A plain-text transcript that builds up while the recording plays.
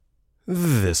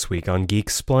This week on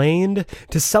Geeksplained,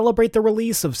 to celebrate the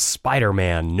release of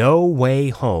Spider-Man No Way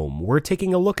Home, we're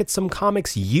taking a look at some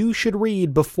comics you should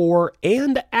read before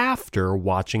and after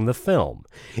watching the film.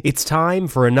 It's time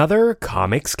for another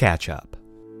Comics Catch-Up.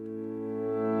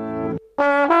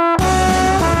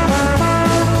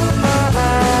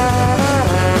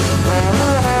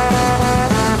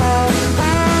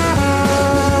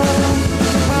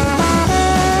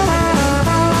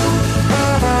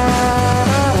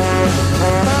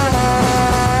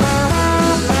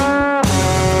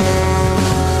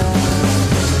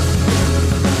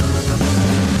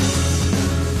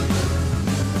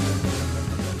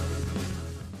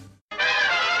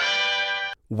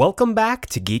 Welcome back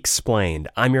to Geeksplained.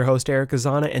 I'm your host, Eric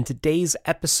Azana, and today's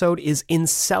episode is in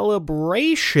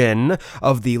celebration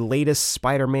of the latest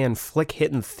Spider-Man flick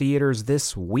hitting theaters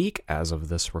this week, as of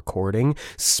this recording,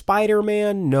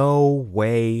 Spider-Man No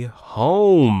Way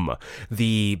Home.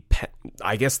 The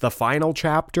final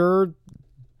chapter,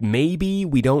 maybe,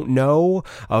 we don't know,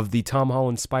 of the Tom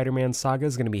Holland Spider-Man saga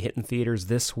is going to be hitting theaters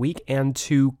this week, and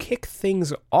to kick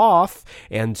things off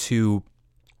and to,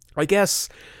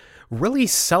 really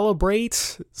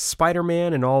celebrate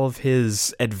Spider-Man and all of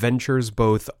his adventures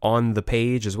both on the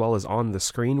page as well as on the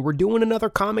screen, we're doing another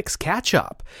comics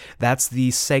catch-up. That's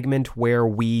the segment where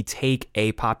we take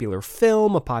a popular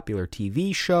film, a popular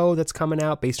TV show that's coming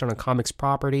out based on a comics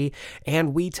property,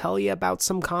 and we tell you about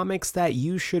some comics that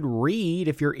you should read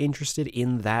if you're interested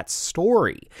in that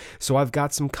story. So I've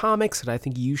got some comics that I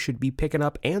think you should be picking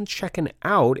up and checking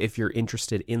out if you're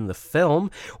interested in the film.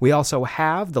 We also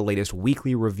have the latest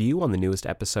weekly review on the newest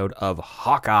episode of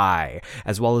Hawkeye,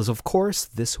 as well as, of course,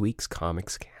 this week's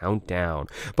Comics Countdown.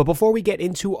 But before we get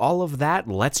into all of that,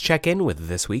 let's check in with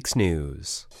this week's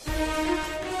news.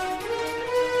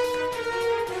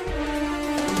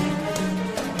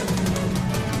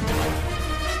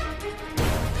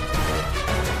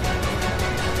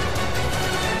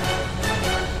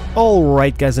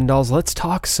 Alright, guys and dolls, let's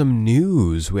talk some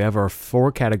news. We have our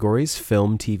 4 categories: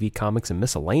 film, TV, comics, and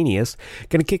miscellaneous.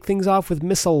 Gonna kick things off with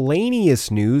miscellaneous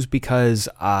news because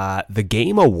the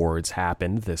Game Awards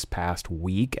happened this past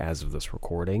week as of this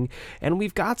recording, and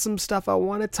we've got some stuff I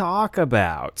want to talk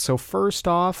about. So first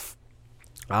off,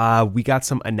 we got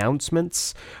some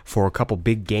announcements for a couple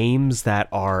big games that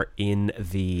are in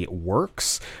the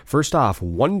works. First off,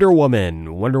 Wonder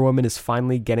Woman. Wonder Woman is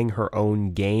finally getting her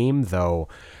own game, though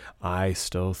I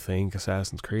still think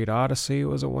Assassin's Creed Odyssey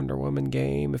was a Wonder Woman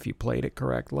game if you played it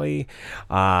correctly.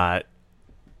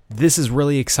 This is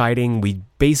really exciting. We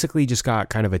basically just got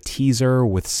kind of a teaser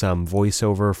with some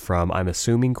voiceover from, I'm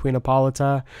assuming, Queen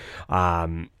Hippolyta.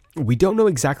 We don't know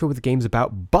exactly what the game's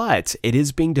about, but it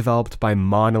is being developed by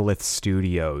Monolith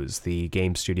Studios, the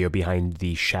game studio behind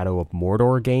the Shadow of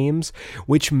Mordor games,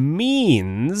 which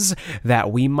means that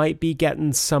we might be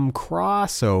getting some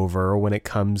crossover when it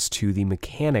comes to the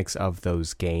mechanics of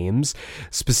those games.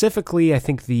 Specifically, I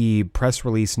think the press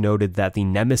release noted that the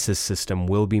Nemesis system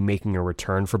will be making a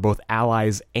return for both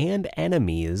allies and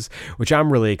enemies, which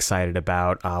I'm really excited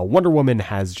about. Wonder Woman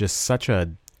has just such a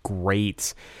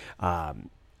great...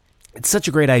 It's such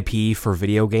a great IP for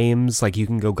video games. Like, you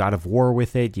can go God of War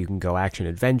with it, you can go action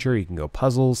adventure, you can go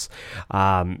puzzles.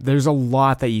 There's a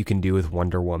lot that you can do with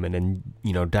Wonder Woman, and,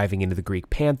 diving into the Greek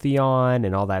pantheon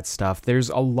and all that stuff. There's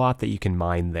a lot that you can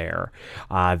mine there.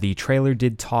 The trailer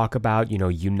did talk about,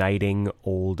 uniting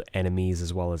old enemies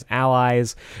as well as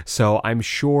allies. So I'm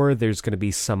sure there's going to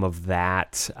be some of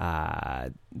that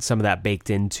baked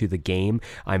into the game.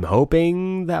 I'm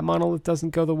hoping that Monolith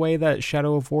doesn't go the way that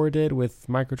Shadow of War did with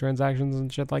microtransactions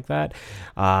and shit like that.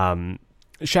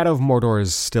 Shadow of Mordor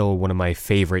is still one of my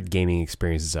favorite gaming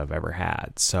experiences I've ever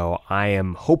had. So I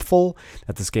am hopeful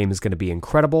that this game is going to be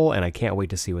incredible, and I can't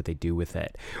wait to see what they do with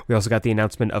it. We also got the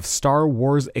announcement of Star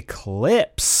Wars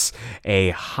Eclipse, a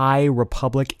High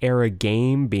Republic era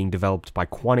game being developed by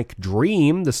Quantic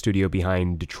Dream, the studio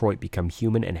behind Detroit Become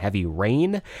Human and Heavy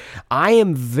Rain. I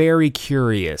am very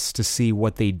curious to see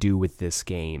what they do with this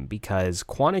game, because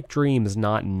Quantic Dream is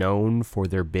not known for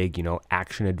their big,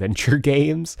 action adventure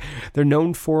games. They're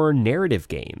known for narrative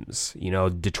games.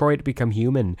 Detroit Become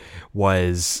Human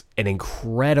was an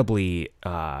incredibly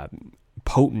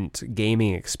potent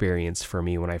gaming experience for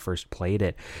me when I first played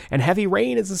it. And Heavy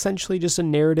Rain is essentially just a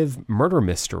narrative murder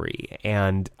mystery.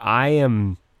 And I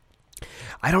am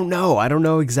I don't know. I don't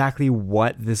know exactly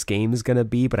what this game is going to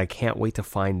be, but I can't wait to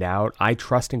find out. I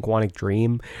trust in Quantic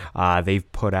Dream.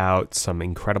 They've put out some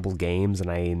incredible games,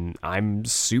 and I'm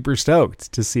super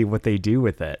stoked to see what they do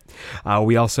with it.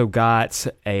 We also got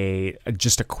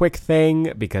just a quick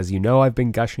thing, because I've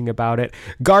been gushing about it.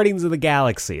 Guardians of the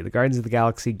Galaxy. The Guardians of the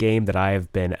Galaxy game that I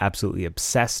have been absolutely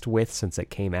obsessed with since it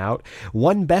came out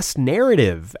won Best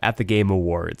Narrative at the Game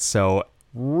Awards. So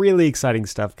really exciting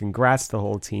stuff. Congrats to the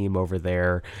whole team over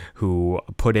there who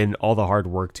put in all the hard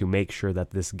work to make sure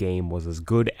that this game was as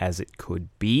good as it could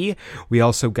be. We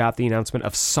also got the announcement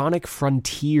of Sonic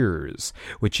Frontiers,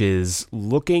 which is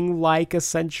looking like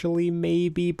essentially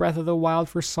maybe Breath of the Wild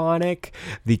for Sonic.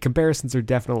 The comparisons are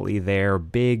definitely there.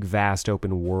 Big, vast,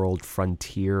 open world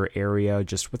frontier area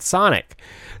just with Sonic.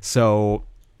 So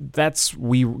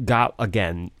we got,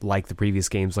 again, like the previous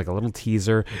games, like a little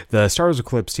teaser. The Star Wars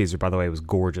Eclipse teaser, by the way, was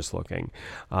gorgeous looking.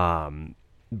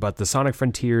 But the Sonic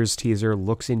Frontiers teaser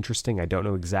looks interesting. I don't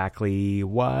know exactly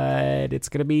what it's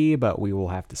going to be, but we will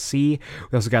have to see.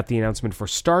 We also got the announcement for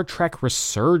Star Trek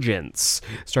Resurgence.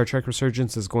 Star Trek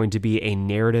Resurgence is going to be a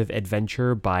narrative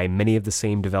adventure by many of the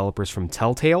same developers from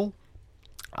Telltale.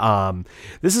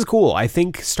 This is cool. I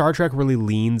think Star Trek really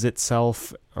lends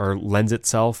itself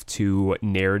to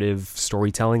narrative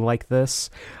storytelling like this.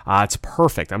 It's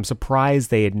perfect. I'm surprised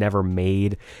they had never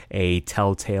made a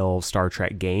Telltale Star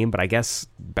Trek game, but I guess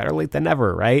better late than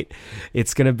never, right?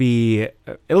 It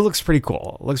looks pretty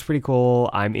cool.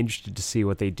 I'm interested to see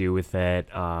what they do with it.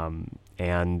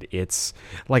 And it's,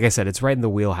 like I said, it's right in the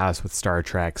wheelhouse with Star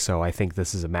Trek, so I think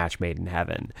this is a match made in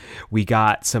heaven. We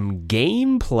got some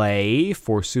gameplay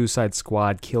for Suicide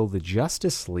Squad Kill the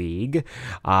Justice League.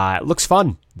 It looks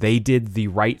fun. They did the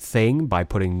right thing by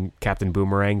putting Captain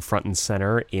Boomerang front and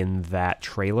center in that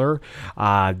trailer.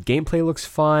 Gameplay looks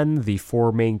fun. The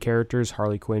four main characters,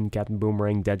 Harley Quinn, Captain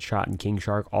Boomerang, Deadshot, and King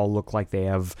Shark, all look like they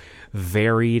have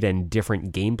varied and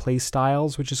different gameplay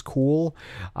styles, which is cool.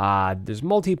 There's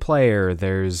multiplayer.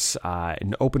 There's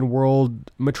an open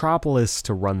world Metropolis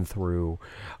to run through.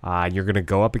 You're going to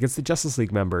go up against the Justice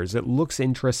League members. It looks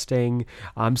interesting.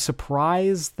 I'm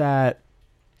surprised that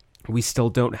we still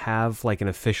don't have like an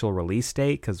official release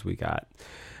date, because we got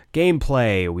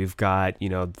gameplay, we've got,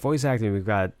 voice acting, we've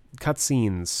got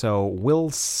cutscenes. So we'll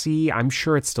see. I'm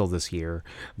sure it's still this year,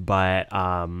 but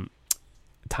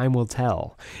time will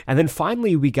tell. And then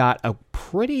finally, we got a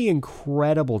pretty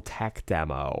incredible tech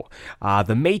demo.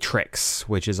 The Matrix,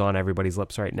 which is on everybody's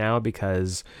lips right now,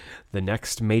 because the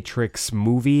next Matrix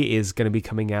movie is going to be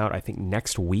coming out, I think,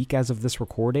 next week as of this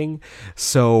recording.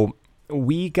 So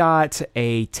we got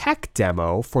a tech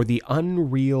demo for the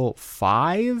Unreal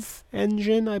 5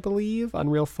 engine, I believe.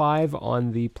 Unreal 5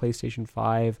 on the PlayStation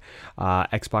 5,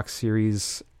 Xbox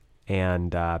Series,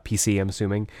 and PC, I'm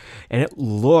assuming. And it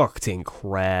looked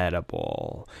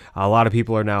incredible. A lot of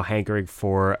people are now hankering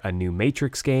for a new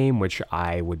Matrix game, which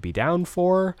I would be down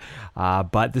for.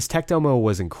 But this tech demo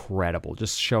was incredible,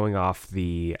 just showing off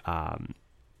the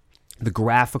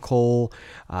graphical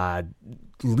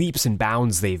leaps and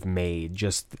bounds they've made,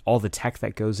 just all the tech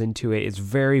that goes into it. It's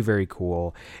very, very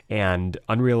cool. And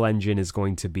Unreal Engine is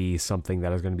going to be something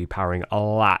that is going to be powering a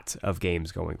lot of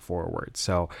games going forward.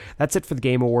 So that's it for the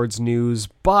Game Awards news,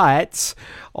 but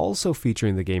also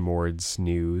featuring the Game Awards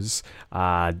news,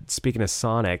 speaking of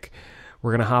Sonic,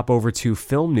 we're going to hop over to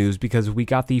film news, because we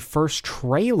got the first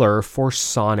trailer for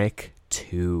Sonic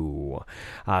 2.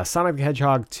 Sonic the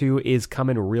Hedgehog 2 is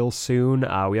coming real soon.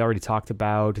 We already talked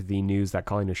about the news that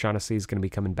Colleen O'Shaughnessy is going to be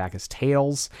coming back as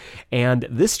Tails, and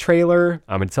this trailer,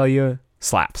 I'm going to tell you,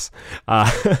 slaps.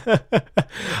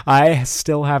 I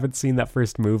still haven't seen that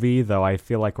first movie, though I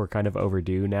feel like we're kind of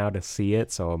overdue now to see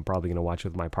it, so I'm probably going to watch it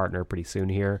with my partner pretty soon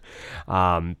here.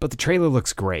 But the trailer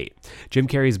looks great. Jim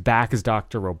Carrey's back as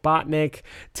Dr. Robotnik,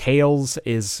 Tails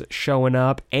is showing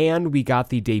up, and we got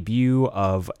the debut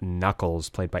of Knuckles,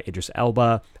 played by Idris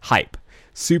Elba. Hype.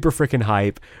 Super freaking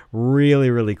hype. Really,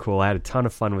 really cool. I had a ton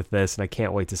of fun with this, and I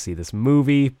can't wait to see this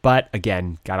movie. But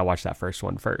again, gotta watch that first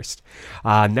one first.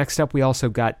 Next up, we also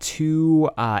got two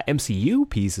MCU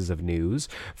pieces of news.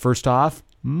 First off,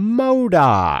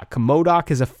 MODOK.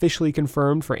 MODOK is officially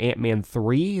confirmed for Ant-Man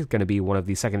 3. He's going to be one of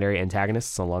the secondary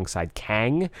antagonists alongside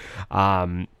Kang.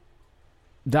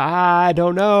 I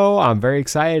don't know. I'm very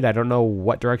excited. I don't know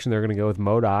what direction they're going to go with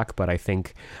MODOK, but I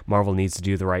think Marvel needs to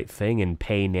do the right thing and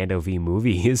pay Nando V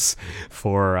movies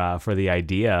for the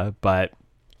idea. But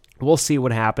we'll see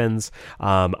what happens.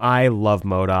 I love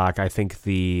MODOK. I think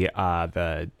the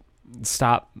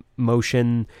stop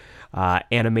motion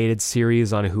animated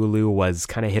series on Hulu was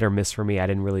kind of hit or miss for me. I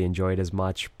didn't really enjoy it as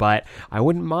much, but I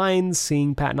wouldn't mind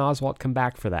seeing Patton Oswalt come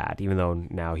back for that, even though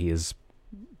now he is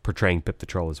portraying Pip the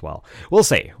Troll as well. We'll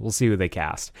see. We'll see who they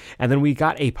cast. And then we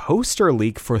got a poster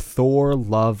leak for Thor: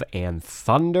 Love and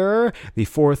Thunder. The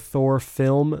fourth Thor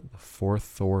film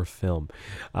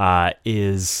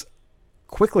is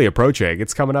quickly approaching.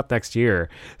 It's coming up next year.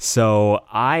 So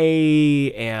I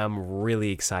am really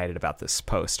excited about this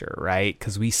poster, right?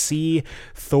 Because we see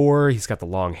Thor, he's got the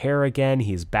long hair again.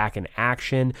 He's back in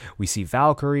action. We see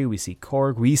Valkyrie, we see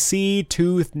Korg, we see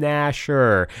Tooth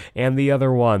Gnasher, and the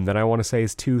other one that I want to say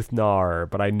is Tooth Gnar,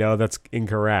 but I know that's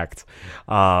incorrect.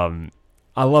 I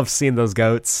love seeing those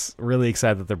goats. Really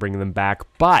excited that they're bringing them back.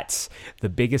 But the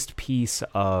biggest piece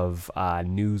of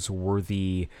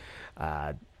newsworthy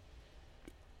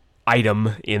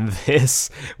item in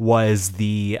this was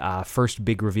the first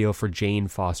big reveal for Jane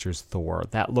Foster's Thor.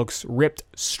 That looks ripped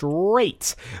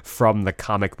straight from the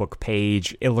comic book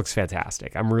page. It looks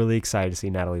fantastic. I'm really excited to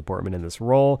see Natalie Portman in this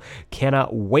role.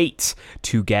 Cannot wait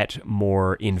to get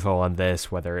more info on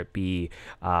this, whether it be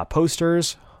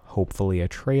posters, hopefully a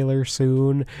trailer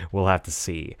soon. We'll have to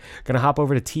see. Gonna hop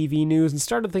over to TV news and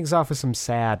started things off with some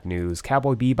sad news.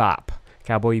 Cowboy Bebop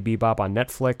on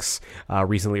Netflix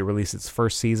recently released its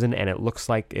first season, and it looks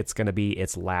like it's going to be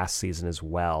its last season as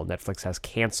well. Netflix has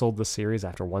canceled the series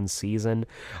after one season,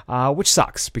 which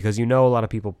sucks because a lot of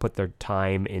people put their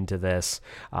time into this.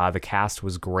 The cast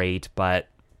was great, but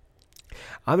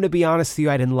I'm going to be honest with you,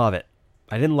 I didn't love it.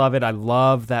 I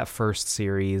love that first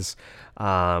series,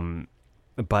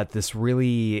 but this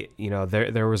really,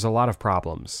 there was a lot of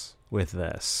problems with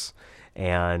this.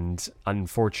 And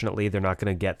unfortunately, they're not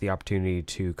going to get the opportunity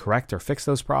to correct or fix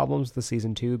those problems this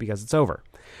season 2 because it's over.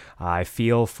 I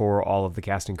feel for all of the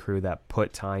cast and crew that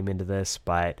put time into this,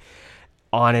 but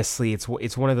honestly, it's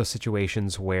one of those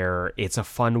situations where it's a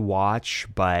fun watch,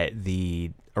 but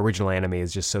the original anime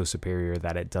is just so superior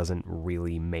that it doesn't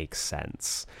really make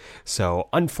sense. So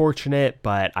unfortunate,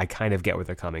 but I kind of get where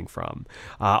they're coming from.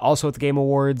 Also at the Game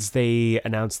Awards, they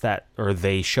announced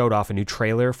they showed off a new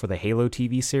trailer for the Halo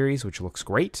TV series, which looks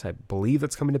great. I believe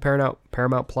that's coming to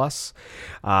Paramount Plus,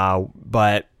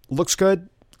 but looks good.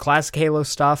 Classic Halo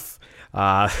stuff.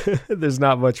 There's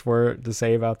not much more to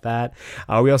say about that.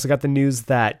 We also got the news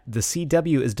that the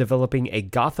CW is developing a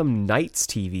Gotham Knights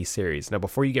TV series. Now,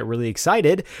 before you get really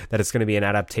excited that it's going to be an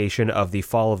adaptation of the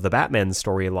Fall of the Batman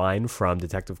storyline from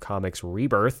Detective Comics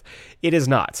Rebirth, it is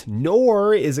not.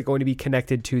 Nor is it going to be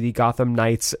connected to the Gotham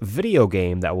Knights video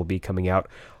game that will be coming out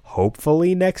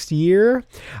hopefully next year.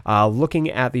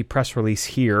 Looking at the press release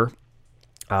here,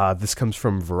 this comes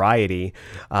from Variety.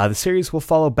 The series will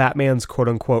follow Batman's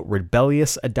quote-unquote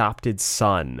rebellious adopted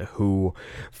son, who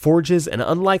forges an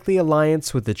unlikely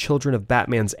alliance with the children of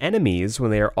Batman's enemies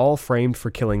when they are all framed for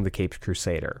killing the Caped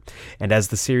Crusader. And as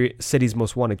the city's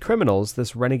most wanted criminals,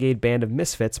 this renegade band of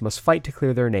misfits must fight to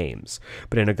clear their names.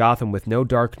 But in a Gotham with no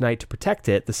Dark Knight to protect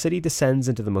it, the city descends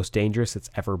into the most dangerous it's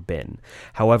ever been.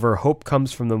 However, hope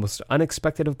comes from the most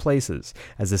unexpected of places,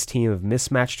 as this team of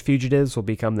mismatched fugitives will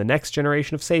become the next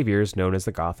generation of saviors known as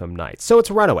the Gotham Knights. So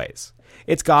it's Runaways.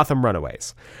 It's Gotham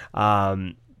Runaways.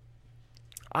 I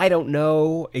don't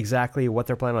know exactly what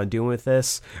they're planning on doing with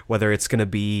this, whether it's going to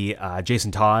be Jason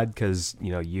Todd, because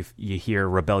you hear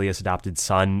rebellious adopted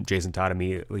son, Jason Todd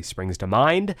immediately springs to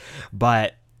mind,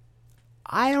 but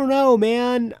I don't know,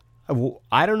 man.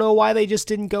 I don't know why they just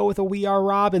didn't go with a We Are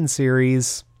Robin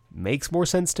series. Makes more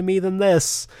sense to me than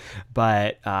this,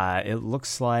 but it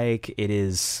looks like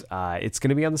it's going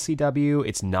to be on the CW.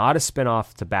 It's not a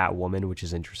spinoff to Batwoman, which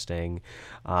is interesting.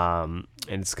 And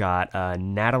it's got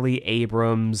Natalie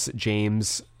Abrams,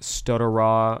 James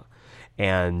Stoddard,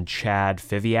 and Chad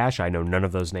Fiviash. I know none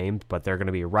of those names, but they're going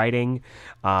to be writing.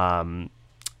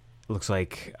 Looks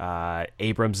like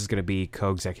Abrams is going to be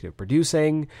co-executive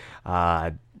producing.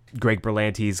 Greg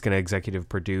Berlanti is going to executive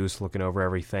produce, looking over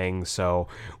everything. So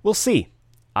we'll see.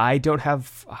 I don't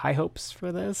have high hopes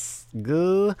for this.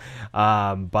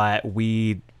 But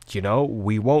we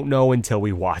won't know until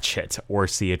we watch it or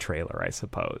see a trailer, I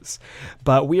suppose.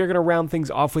 But we are going to round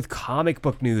things off with comic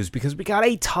book news because we got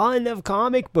a ton of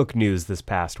comic book news this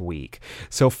past week.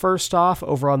 So first off,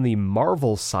 over on the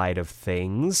Marvel side of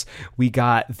things, we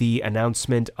got the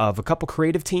announcement of a couple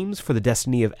creative teams for the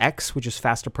Destiny of X, which is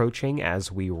fast approaching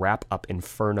as we wrap up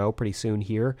Inferno pretty soon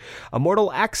here. Immortal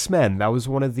X-Men, that was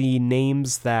one of the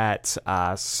names that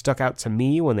stuck out to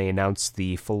me when they announced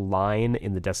the full line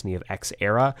in the Destiny of X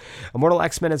era. Immortal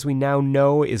X-Men, as we now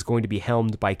know, is going to be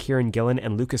helmed by Kieran Gillen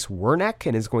and Lucas Werneck,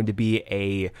 and is going to be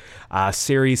a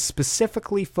series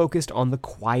specifically focused on the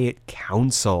Quiet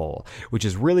Council, which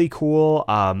is really cool.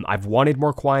 I've wanted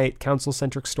more Quiet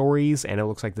Council-centric stories, and it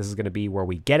looks like this is going to be where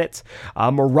we get it.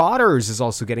 Marauders is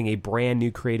also getting a brand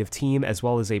new creative team, as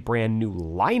well as a brand new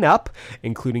lineup,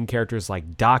 including characters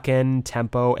like Daken,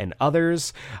 Tempo, and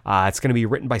others. It's going to be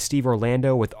written by Steve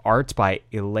Orlando with art by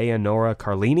Eleonora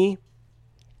Carlini.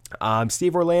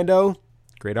 Steve Orlando,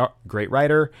 great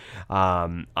writer.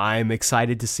 I'm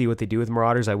excited to see what they do with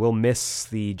Marauders. I will miss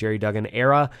the Jerry Duggan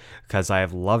era because I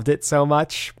have loved it so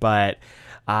much, but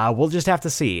we'll just have to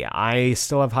see. I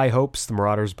still have high hopes. The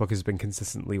Marauders book has been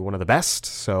consistently one of the best,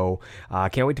 so I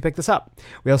can't wait to pick this up.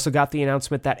 We also got the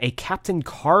announcement that a Captain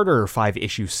Carter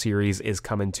 5-issue series is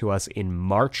coming to us in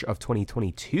March of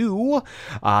 2022.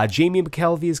 Jamie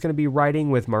McKelvey is going to be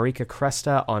writing with Marika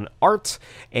Cresta on art,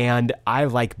 and I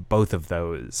like both of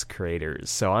those creators,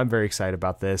 so I'm very excited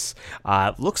about this.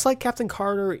 Looks like Captain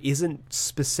Carter isn't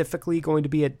specifically going to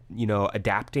be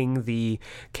adapting the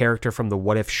character from the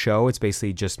What If show. It's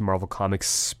basically just Marvel Comics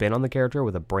spin on the character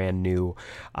with a brand new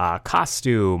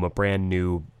costume, a brand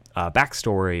new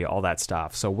backstory, all that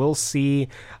stuff. So we'll see.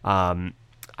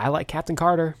 I like Captain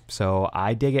Carter, so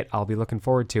I dig it. I'll be looking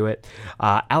forward to it.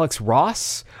 Alex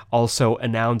Ross also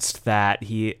announced that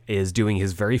he is doing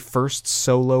his very first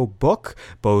solo book,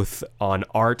 both on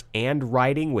art and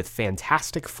writing, with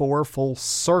Fantastic Four Full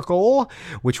Circle,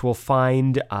 which will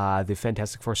find the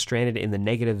Fantastic Four stranded in the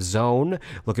negative zone.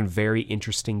 Looking very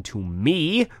interesting to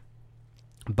me.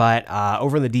 But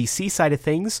over on the DC side of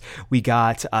things, we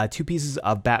got two pieces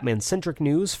of Batman-centric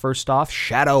news. First off,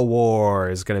 Shadow War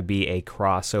is going to be a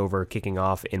crossover kicking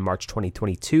off in March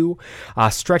 2022,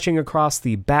 stretching across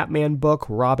the Batman book,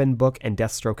 Robin book, and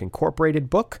Deathstroke Incorporated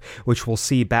book, which will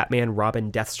see Batman,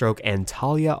 Robin, Deathstroke, and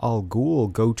Talia al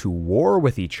Ghul go to war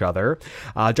with each other.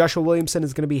 Joshua Williamson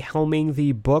is going to be helming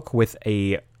the book with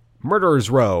a murderer's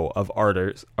row of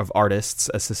artists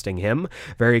assisting him.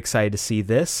 Very excited to see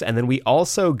this. And then we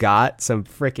also got some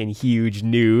freaking huge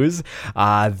news.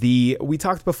 We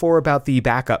talked before about the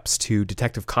backups to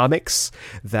Detective Comics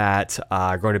that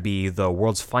are going to be the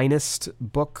world's finest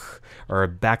book, or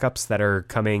backups that are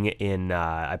coming in,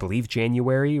 I believe,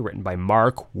 January, written by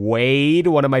Mark Waid,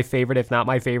 one of my favorite, if not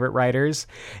my favorite writers,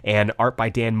 and art by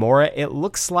Dan Mora. It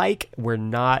looks like we're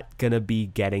not going to be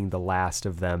getting the last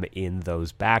of them in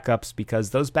those backups,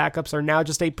 because those backups are now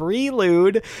just a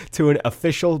prelude to an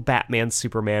official Batman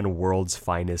Superman World's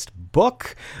Finest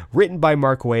book, written by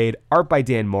Mark Waid, art by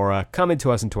Dan Mora, coming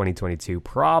to us in 2022,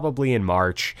 probably in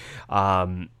March.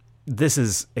 This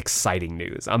is exciting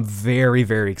news. I'm very,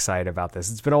 very excited about this.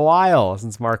 It's been a while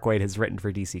since Mark Waid has written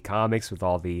for DC Comics, with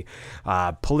all the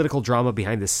political drama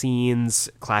behind the scenes,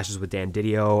 clashes with Dan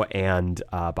Didio and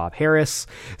Bob Harris.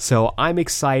 So I'm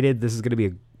excited. This is going to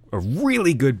be a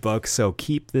really good book, so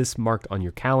keep this marked on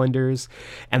your calendars.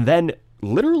 And then,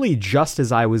 literally just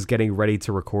as I was getting ready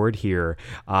to record here,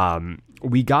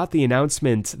 we got the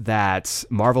announcement that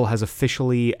Marvel has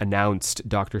officially announced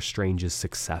Doctor Strange's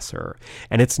successor.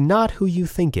 And it's not who you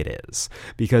think it is,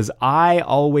 because I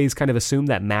always kind of assumed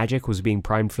that Magic was being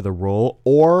primed for the role,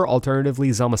 or alternatively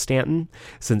Zelma Stanton,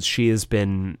 since she has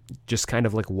been just kind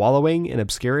of like wallowing in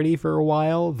obscurity for a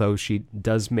while, though she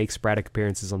does make sporadic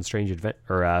appearances on Strange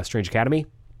Academy.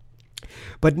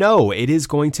 But no, it is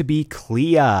going to be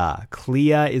Clea.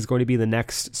 Clea is going to be the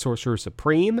next Sorcerer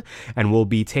Supreme, and will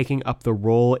be taking up the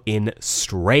role in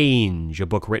Strange, a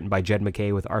book written by Jed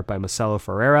MacKay with art by Marcelo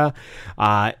Ferreira.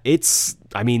 Clea's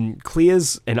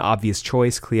an obvious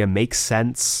choice. Clea makes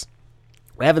sense.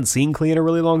 I haven't seen Clea in a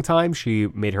really long time. She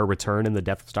made her return in the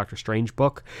Death of Doctor Strange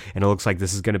book, and it looks like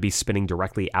this is going to be spinning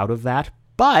directly out of that.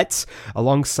 But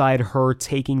alongside her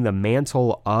taking the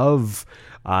mantle of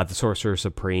the Sorcerer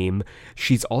Supreme,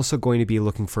 she's also going to be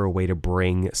looking for a way to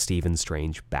bring Stephen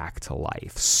Strange back to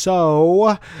life.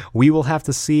 So we will have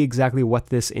to see exactly what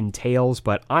this entails,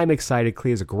 but I'm excited.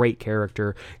 Clea's a great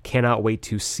character. Cannot wait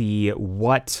to see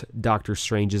what Doctor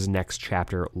Strange's next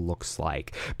chapter looks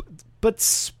like. But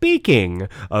speaking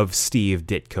of Steve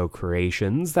Ditko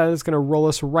creations, that is going to roll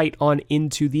us right on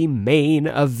into the main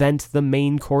event, the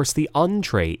main course, the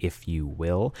entree, if you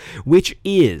will, which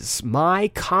is my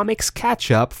comics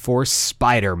catch-up for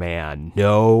Spider-Man: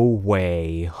 No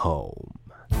Way Home.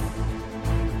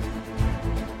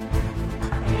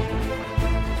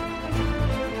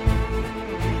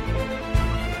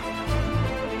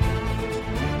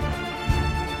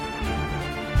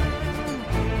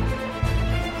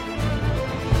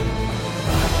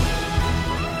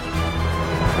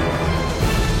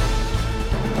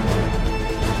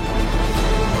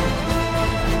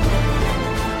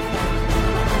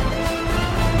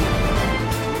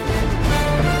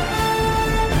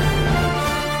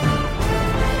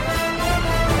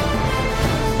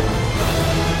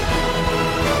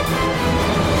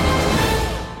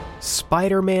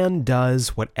 Spider-Man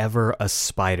does whatever a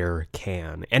spider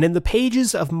can. And in the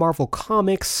pages of Marvel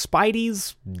Comics,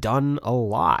 Spidey's done a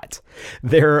lot.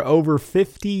 There are over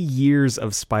 50 years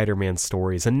of Spider-Man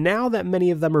stories, and now that many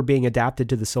of them are being adapted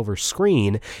to the silver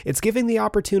screen, it's giving the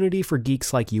opportunity for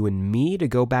geeks like you and me to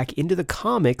go back into the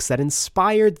comics that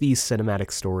inspired these cinematic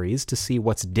stories to see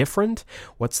what's different,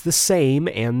 what's the same,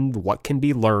 and what can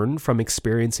be learned from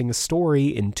experiencing a story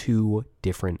in two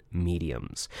different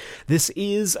mediums. This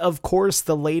is, of course,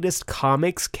 the latest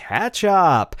comics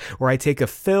catch-up, where I take a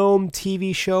film,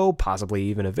 TV show, possibly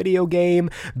even a video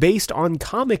game, based on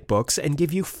comic books and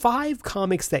give you 5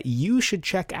 comics that you should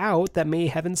check out that may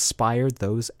have inspired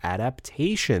those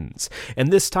adaptations.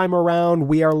 And this time around,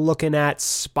 we are looking at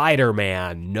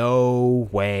Spider-Man No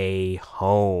Way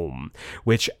Home,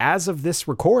 which, as of this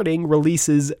recording,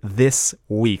 releases this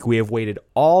week. We have waited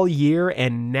all year,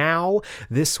 and now,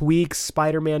 this week,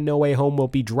 Spider-Man No Way Home will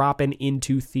be dropping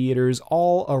into theaters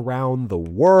all around the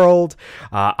world.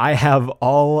 I have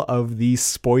all of these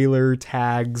spoiler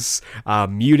tags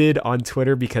muted on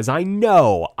Twitter because I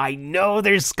know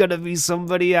there's gonna be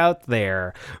somebody out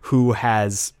there who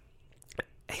has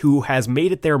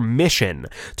made it their mission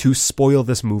to spoil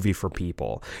this movie for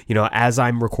people. As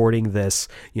I'm recording this,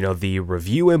 the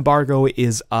review embargo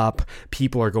is up.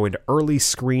 People are going to early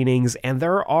screenings, and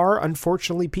there are,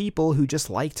 unfortunately, people who just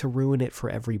like to ruin it for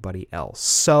everybody else.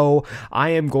 So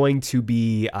I am going to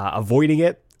be avoiding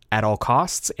it at all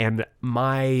costs, and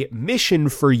my mission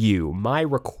for you, my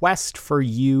request for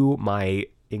you, my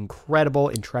incredible,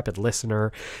 intrepid listener,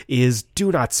 is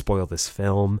do not spoil this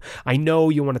film. I know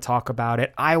you want to talk about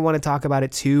it. I want to talk about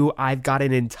it too. I've got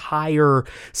an entire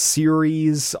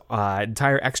series,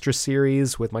 entire extra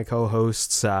series with my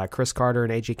co-hosts, Chris Carter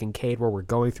and AJ Kincaid, where we're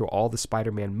going through all the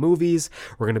Spider-Man movies.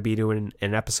 We're going to be doing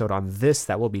an episode on this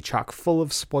that will be chock full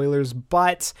of spoilers,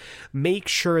 but make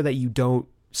sure that you don't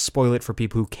spoil it for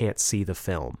people who can't see the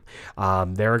film.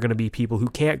 There are going to be people who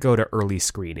can't go to early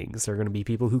screenings. There are going to be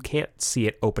people who can't see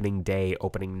it opening day,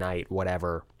 opening night,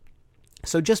 whatever.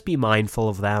 So just be mindful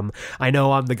of them. I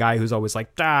know I'm the guy who's always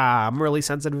like, I'm really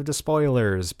sensitive to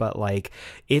spoilers, but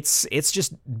it's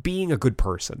just being a good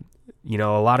person. A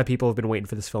lot of people have been waiting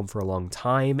for this film for a long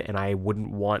time, and I wouldn't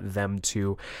want them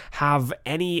to have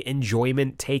any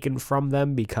enjoyment taken from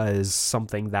them because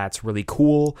something that's really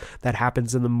cool that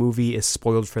happens in the movie is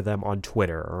spoiled for them on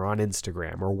Twitter or on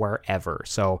Instagram or wherever.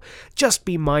 So just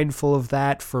be mindful of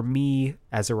that for me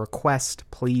as a request,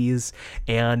 please.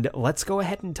 And let's go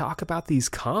ahead and talk about these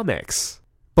comics.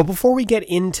 But before we get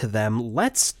into them,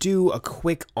 let's do a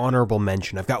quick honorable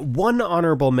mention. I've got one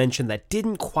honorable mention that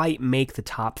didn't quite make the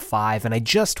top 5, and I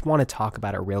just want to talk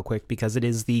about it real quick because it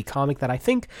is the comic that I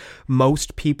think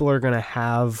most people are going to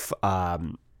have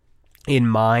in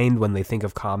mind when they think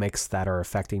of comics that are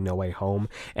affecting No Way Home,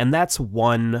 and that's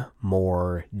One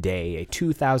More Day, a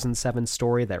 2007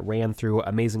 story that ran through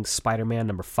Amazing Spider-Man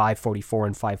number 544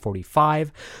 and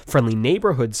 545, Friendly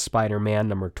Neighborhood Spider-Man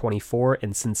number 24,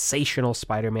 and Sensational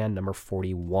Spider-Man number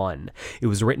 41. It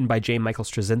was written by J. Michael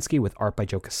Straczynski with art by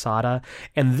Joe Quesada,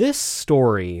 and this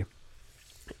story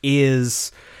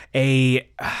is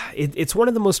it's one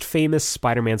of the most famous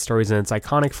Spider-Man stories, and it's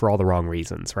iconic for all the wrong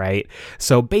reasons, right?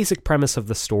 So basic premise of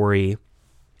the story: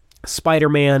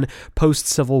 Spider-Man,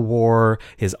 post-Civil War,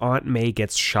 his Aunt May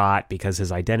gets shot because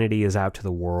his identity is out to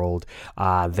the world.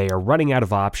 They are running out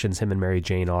of options, him and Mary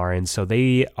Jane are, and so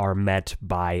they are met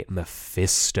by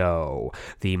Mephisto,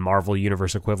 the Marvel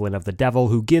Universe equivalent of the devil,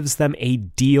 who gives them a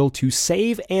deal to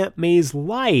save Aunt May's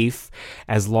life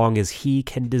as long as he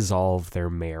can dissolve their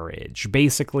marriage.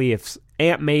 Basically, if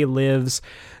Aunt May lives,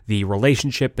 the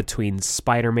relationship between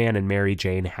Spider-Man and Mary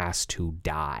Jane has to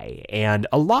die. And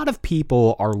a lot of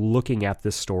people are looking at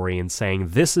this story and saying,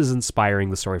 this is inspiring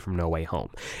the story from No Way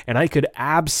Home. And I could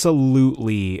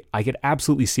absolutely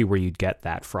see where you'd get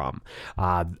that from.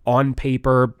 On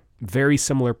paper, very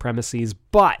similar premises,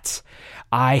 but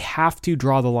I have to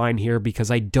draw the line here because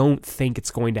I don't think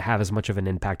it's going to have as much of an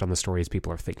impact on the story as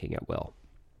people are thinking it will.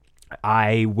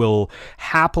 I will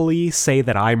happily say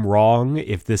that I'm wrong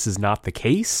if this is not the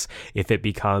case, if it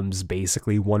becomes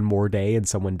basically One More Day and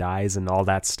someone dies and all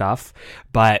that stuff.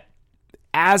 But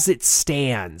as it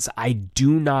stands, I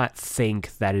do not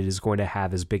think that it is going to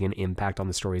have as big an impact on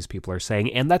the story as people are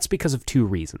saying, and that's because of 2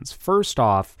 reasons. First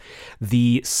off,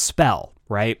 the spell,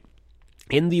 right?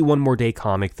 In the One More Day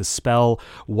comic, the spell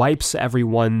wipes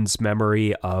everyone's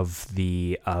memory of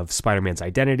Spider-Man's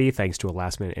identity thanks to a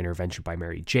last-minute intervention by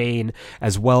Mary Jane,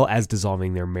 as well as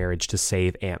dissolving their marriage to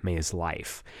save Aunt May's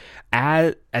life.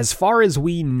 As far as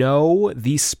we know,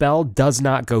 the spell does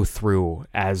not go through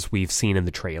as we've seen in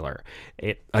the trailer.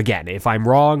 Again, if I'm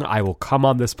wrong, I will come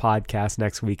on this podcast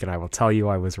next week and I will tell you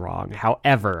I was wrong.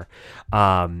 However,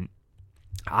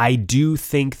 I do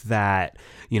think that,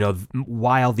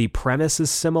 while the premise is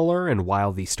similar and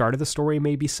while the start of the story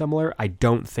may be similar, I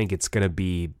don't think it's going to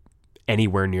be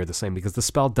anywhere near the same because the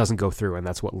spell doesn't go through, and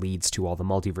that's what leads to all the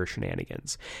multiverse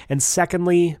shenanigans. And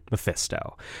secondly,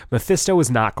 Mephisto. Mephisto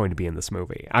is not going to be in this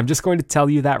movie. I'm just going to tell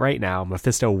you that right now.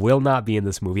 Mephisto will not be in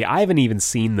this movie. I haven't even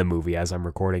seen the movie as I'm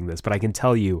recording this, but I can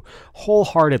tell you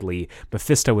wholeheartedly,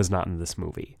 Mephisto is not in this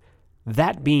movie.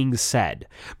 That being said,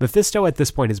 Mephisto at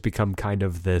this point has become kind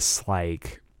of this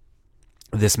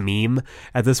meme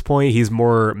at this point. He's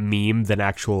more meme than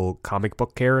actual comic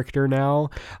book character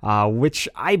now, which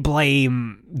I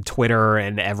blame Twitter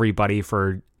and everybody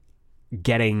for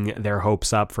getting their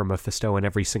hopes up for Mephisto in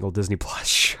every single Disney Plus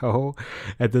show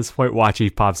at this point. Watch,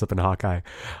 he pops up in Hawkeye.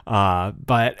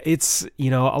 But it's, a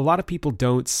lot of people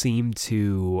don't seem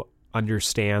to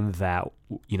understand that,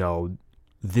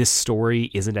 this story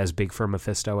isn't as big for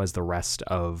Mephisto as the rest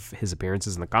of his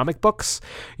appearances in the comic books.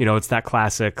 It's that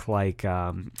classic,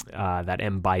 that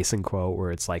M. Bison quote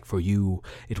where it's like, for you,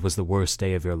 it was the worst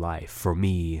day of your life. For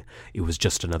me, it was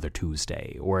just another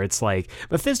Tuesday. Or it's like,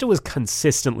 Mephisto was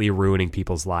consistently ruining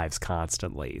people's lives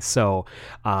constantly. So,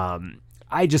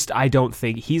 I don't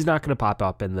think he's not going to pop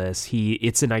up in this.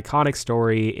 It's an iconic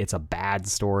story. It's a bad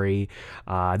story,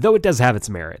 though it does have its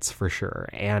merits for sure.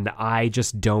 And I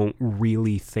just don't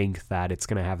really think that it's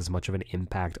going to have as much of an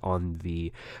impact on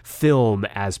the film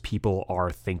as people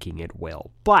are thinking it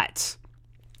will. But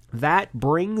that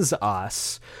brings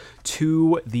us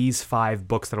to these 5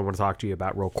 books that I want to talk to you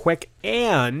about real quick.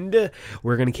 And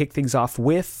we're going to kick things off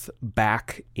with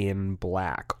Back in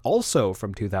Black. Also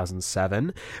from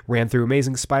 2007, ran through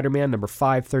Amazing Spider-Man number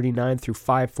 539 through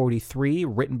 543,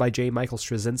 written by J. Michael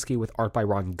Straczynski with art by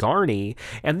Ron Garney.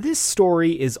 And this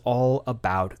story is all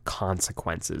about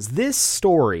consequences. This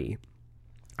story,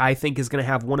 I think, is going to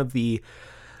have one of the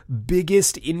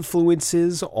biggest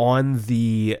influences on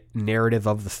the narrative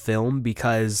of the film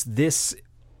because this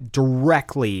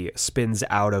directly spins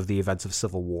out of the events of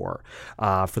Civil War.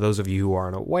 For those of you who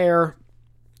aren't aware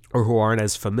or who aren't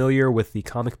as familiar with the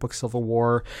comic book Civil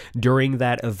War, during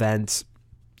that event,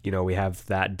 we have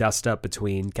that dust up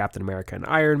between Captain America and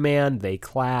Iron Man. They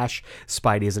clash.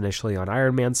 Spidey is initially on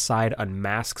Iron Man's side,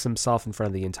 unmasks himself in front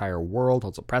of the entire world,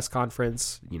 holds a press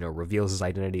conference, reveals his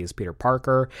identity as Peter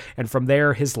Parker. And from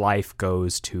there, his life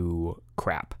goes to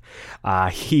crap.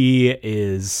 He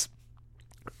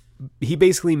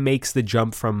basically makes the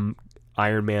jump from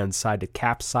Iron Man's side to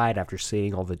Cap's side after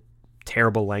seeing all the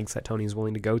terrible lengths that Tony's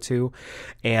willing to go to.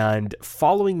 And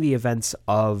following the events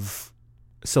of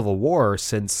Civil War,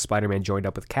 since Spider-Man joined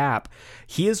up with Cap,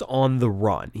 he is on the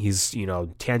run. He's,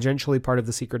 tangentially part of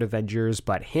the Secret Avengers,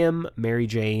 but him, Mary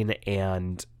Jane,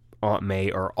 and Aunt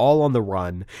May are all on the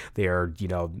run. They're,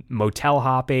 motel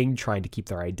hopping, trying to keep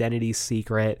their identities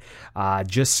secret,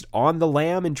 just on the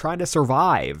lam and trying to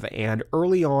survive. And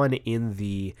early on in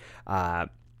the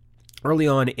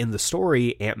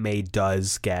story, Aunt May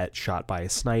does get shot by a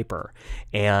sniper.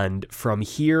 And from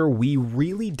here, we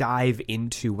really dive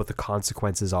into what the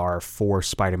consequences are for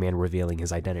Spider-Man revealing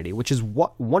his identity, which is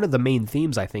one of the main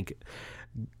themes, I think,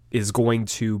 is going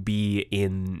to be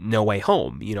in No Way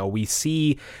Home. We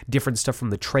see different stuff from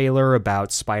the trailer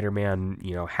about Spider-Man,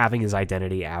 having his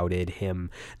identity outed, him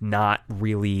not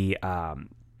really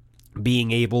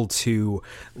being able to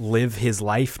live his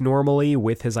life normally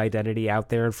with his identity out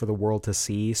there and for the world to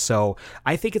see. So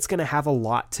I think it's going to have a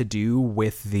lot to do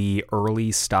with the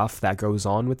early stuff that goes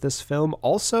on with this film.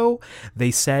 Also,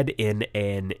 they said in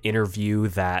an interview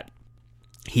that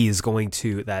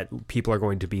people are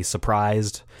going to be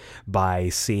surprised by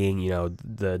seeing,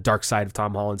 the dark side of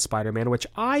Tom Holland's Spider-Man, which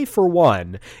I, for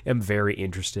one, am very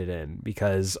interested in,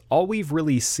 because all we've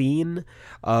really seen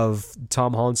of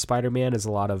Tom Holland's Spider-Man is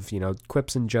a lot of,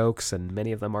 quips and jokes, and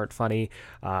many of them aren't funny.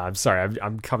 I'm sorry,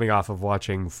 I'm coming off of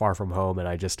watching Far From Home, and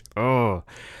I just, do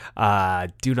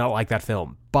not like that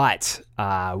film. But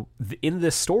in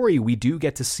this story, we do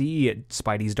get to see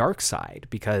Spidey's dark side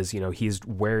because, he's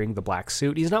wearing the black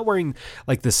suit. He's not wearing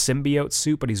like the symbiote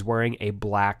suit, but he's wearing a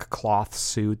black cloth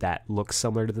suit that looks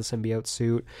similar to the symbiote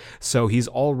suit. So he's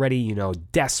already,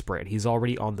 desperate. He's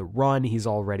already on the run. He's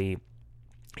already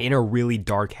in a really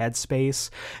dark headspace.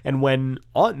 And when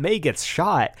Aunt May gets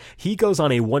shot, he goes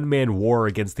on a one-man war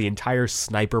against the entire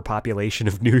sniper population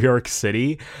of New York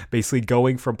City, basically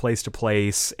going from place to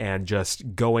place and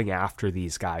just going after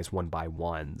these guys one by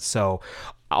one. So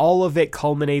all of it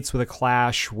culminates with a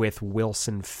clash with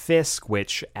Wilson Fisk,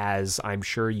 which, as I'm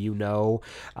sure you know,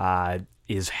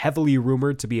 is heavily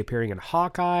rumored to be appearing in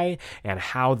Hawkeye, and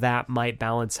how that might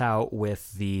balance out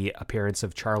with the appearance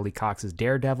of Charlie Cox's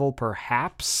Daredevil,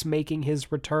 perhaps making his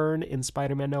return in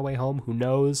Spider-Man No Way Home. Who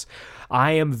knows?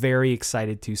 I am very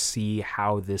excited to see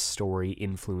how this story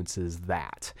influences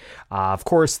that. Of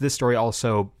course, this story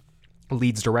also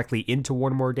leads directly into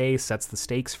One More Day, sets the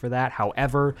stakes for that.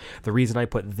 However, the reason I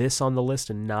put this on the list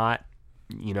and not,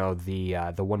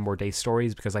 the One More Day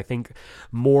stories, because I think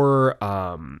more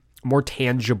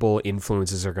tangible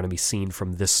influences are going to be seen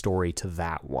from this story to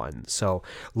that one. So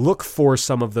look for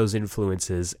some of those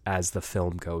influences as the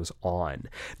film goes on.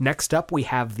 Next up, we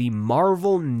have the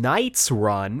Marvel Knights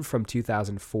run from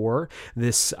 2004.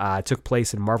 This took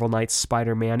place in Marvel Knights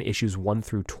Spider-Man issues 1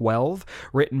 through 12,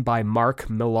 written by Mark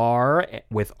Millar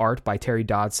with art by Terry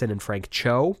Dodson and Frank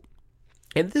Cho.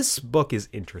 And this book is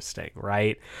interesting,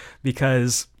 right?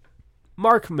 Because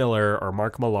Mark Miller or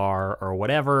Mark Millar or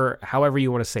whatever, however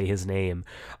you want to say his name,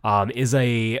 is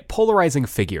a polarizing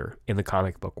figure in the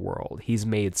comic book world. He's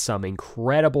made some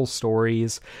incredible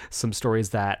stories, some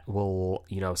stories that will,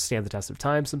 stand the test of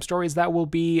time, some stories that will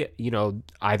be,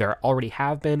 either already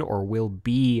have been or will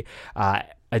be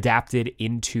adapted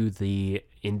into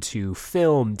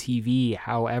film, TV,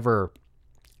 however.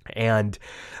 And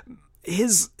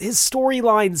his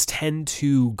storylines tend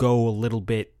to go a little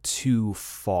bit too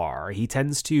far. He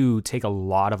tends to take a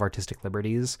lot of artistic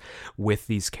liberties with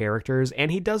these characters,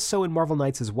 and he does so in Marvel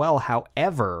Knights as well.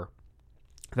 However,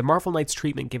 the Marvel Knights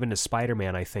treatment given to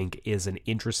Spider-Man, I think, is an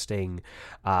interesting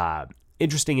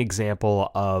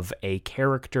example of a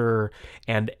character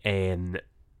and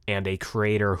a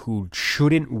creator who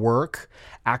shouldn't work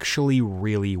actually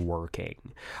really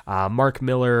working. Mark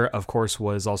Miller, of course,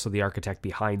 was also the architect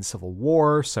behind Civil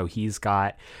War, so he's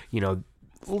got,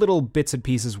 little bits and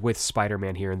pieces with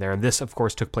Spider-Man here and there, and this, of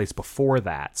course, took place before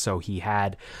that, so he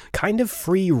had kind of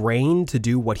free reign to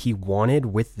do what he wanted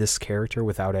with this character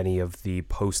without any of the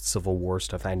post-Civil War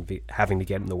stuff having to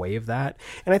get in the way of that.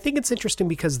 And I think it's interesting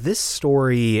because this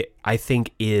story, I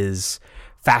think, is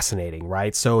fascinating,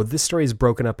 right? So this story is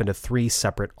broken up into 3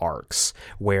 separate arcs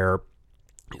where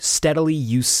steadily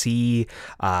you see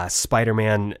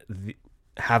Spider-Man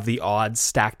have the odds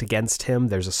stacked against him.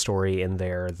 There's a story in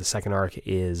there. The second arc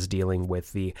is dealing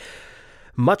with the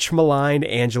much maligned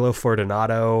Angelo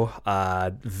Fortunato,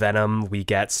 Venom. We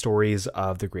get stories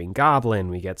of the Green Goblin.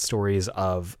 We get stories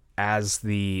of, as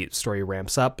the story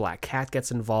ramps up, Black Cat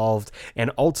gets involved,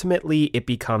 and ultimately it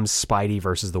becomes Spidey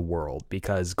versus the world,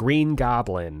 because Green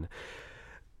Goblin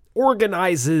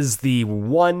organizes the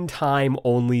one-time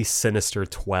only Sinister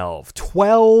 12.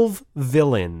 12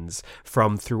 villains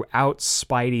from throughout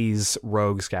Spidey's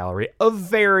rogues gallery of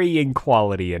varying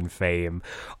quality and fame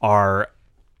are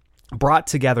brought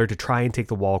together to try and take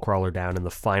the wall crawler down in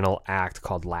the final act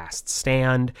called Last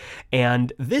Stand.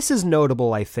 And this is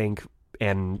notable, I think,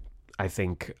 and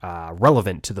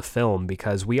relevant to the film,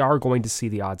 because we are going to see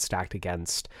the odds stacked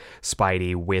against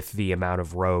Spidey with the amount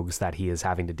of rogues that he is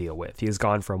having to deal with. He has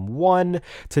gone from 1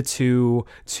 to 2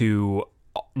 to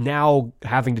now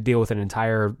having to deal with an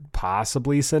entire,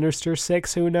 possibly Sinister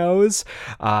Six, who knows,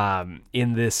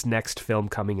 in this next film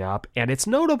coming up. And it's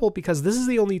notable because this is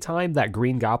the only time that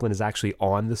Green Goblin is actually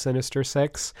on the Sinister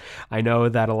Six. I know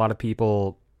that a lot of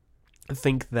people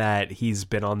think that he's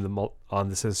been on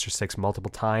the Sinister Six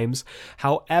multiple times.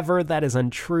 However, that is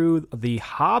untrue. The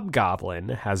Hobgoblin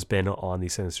has been on the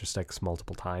Sinister Six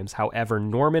multiple times. However,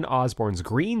 Norman Osborn's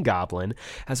Green Goblin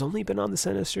has only been on the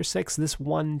Sinister Six this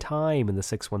one time in the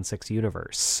 616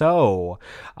 universe. So,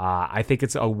 I think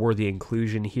it's a worthy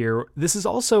inclusion here. This is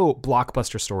also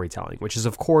blockbuster storytelling, which is,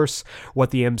 of course,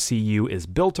 what the MCU is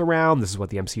built around. This is what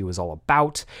the MCU is all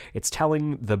about. It's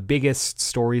telling the biggest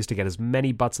stories to get as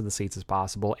many butts in the seats as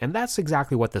possible, and that's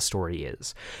exactly what the story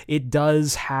is. It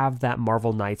does have that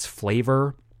Marvel Knights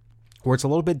flavor, where it's a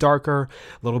little bit darker,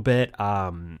 a little bit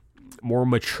more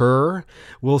mature,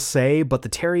 we'll say, but the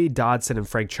Terry Dodson and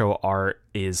Frank Cho art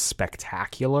is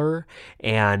spectacular,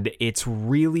 and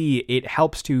it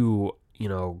helps to,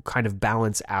 kind of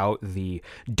balance out the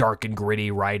dark and gritty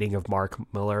writing of Mark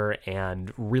Miller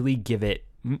and really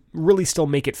still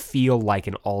make it feel like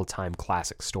an all-time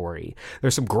classic story.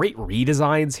 There's some great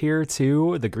redesigns here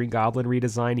too. The Green Goblin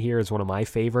redesign here is one of my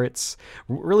favorites,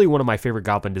 really one of my favorite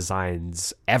Goblin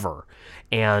designs ever.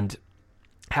 And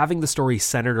having the story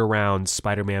centered around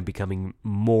Spider-Man becoming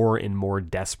more and more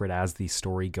desperate as the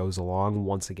story goes along,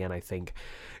 once again, I think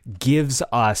gives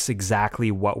us exactly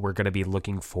what we're going to be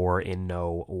looking for in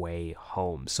No Way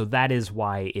Home. So that is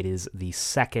why it is the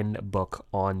second book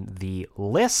on the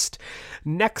list.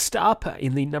 Next up,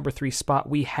 in the number 3 spot,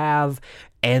 we have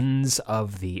Ends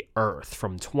of the Earth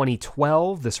from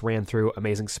 2012. This ran through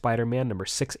Amazing Spider-Man number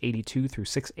 682 through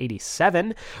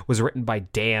 687, was written by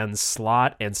Dan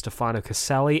Slott and Stefano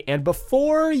Caselli. And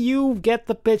before you get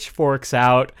the pitchforks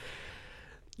out,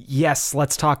 yes,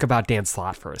 let's talk about Dan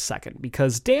Slott for a second,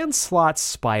 because Dan Slott's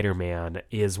Spider-Man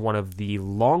is one of the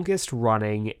longest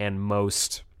running and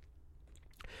most...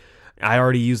 I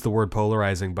already used the word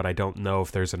polarizing, but I don't know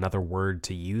if there's another word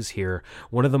to use here.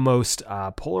 One of the most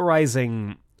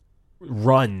polarizing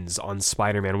runs on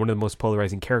Spider-Man, one of the most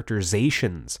polarizing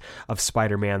characterizations of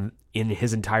Spider-Man in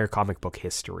his entire comic book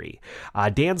history.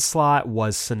 Dan Slott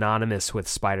was synonymous with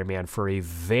Spider-Man for a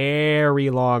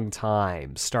very long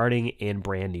time, starting in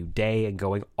Brand New Day and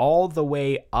going all the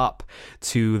way up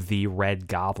to the Red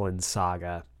Goblin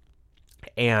saga.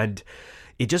 And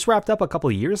it just wrapped up a couple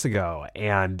of years ago,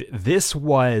 and this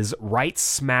was right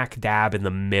smack dab in the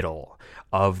middle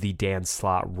of the Dan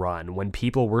Slott run, when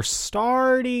people were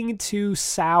starting to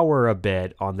sour a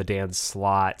bit on the Dan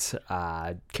Slott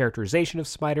characterization of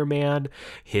Spider-Man,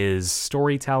 his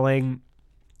storytelling.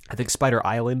 I think Spider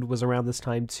Island was around this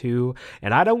time too,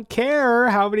 and I don't care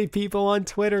how many people on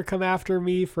Twitter come after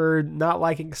me for not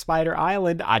liking Spider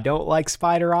Island. I don't like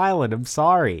Spider Island, I'm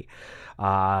sorry.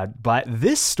 But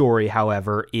this story,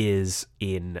 however, is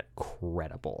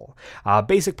incredible.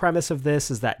 Basic premise of this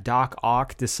is that Doc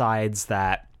Ock decides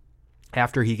that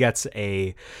after he gets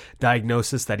a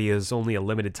diagnosis that he has only a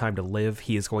limited time to live,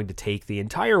 he is going to take the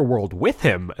entire world with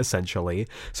him, essentially.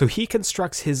 So he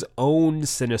constructs his own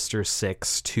Sinister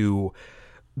Six to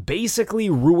basically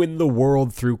ruin the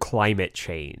world through climate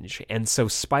change. And so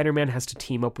Spider-Man has to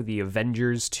team up with the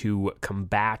Avengers to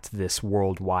combat this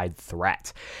worldwide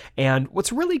threat. And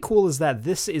what's really cool is that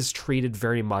this is treated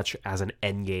very much as an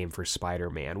endgame for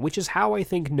Spider-Man, which is how I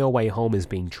think No Way Home is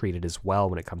being treated as well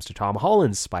when it comes to Tom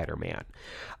Holland's Spider-Man.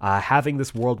 Having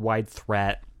this worldwide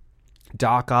threat,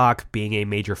 Doc Ock being a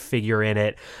major figure in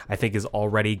it, I think is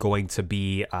already going to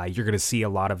be, you're going to see a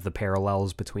lot of the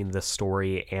parallels between this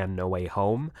story and No Way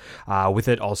Home, with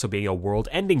it also being a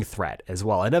world-ending threat as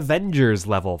well, an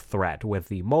Avengers-level threat with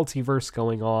the multiverse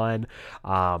going on,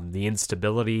 the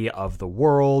instability of the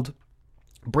world,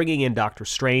 bringing in Doctor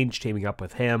Strange, teaming up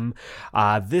with him.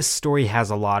 This story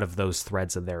has a lot of those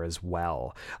threads in there as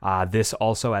well. This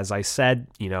also, as I said,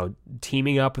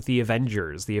 teaming up with the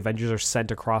Avengers. The Avengers are sent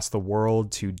across the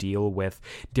world to deal with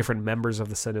different members of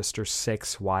the Sinister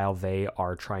Six while they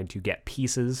are trying to get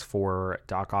pieces for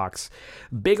Doc Ock's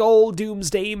big old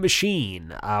doomsday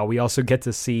machine. We also get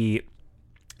to see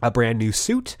a brand new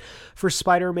suit for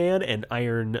Spider-Man,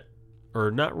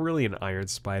 not really an Iron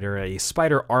Spider, a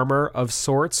spider armor of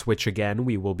sorts, which again,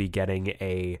 we will be getting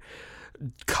a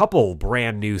couple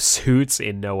brand new suits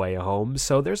in No Way Home.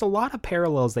 So there's a lot of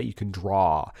parallels that you can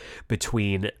draw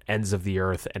between Ends of the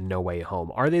Earth and No Way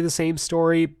Home. Are they the same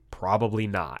story? Probably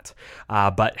not.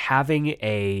 But having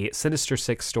a Sinister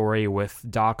Six story with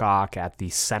Doc Ock at the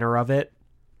center of it,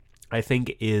 I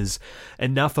think is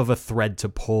enough of a thread to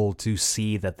pull to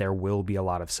see that there will be a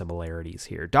lot of similarities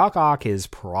here. Doc Ock is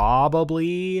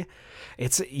probably,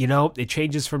 it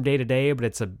changes from day to day, but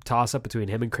it's a toss-up between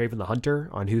him and Kraven the Hunter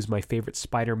on who's my favorite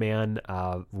Spider-Man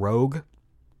rogue.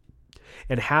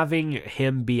 And having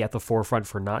him be at the forefront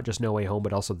for not just No Way Home,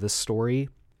 but also this story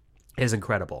is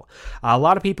incredible. A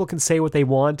lot of people can say what they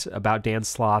want about Dan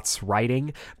Slott's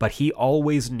writing, but he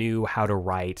always knew how to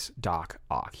write Doc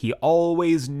Ock. He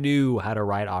always knew how to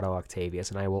write Otto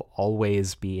Octavius, and I will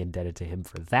always be indebted to him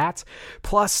for that.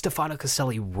 Plus, Stefano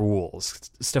Caselli rules.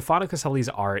 Stefano Caselli's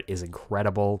art is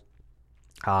incredible.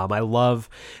 I love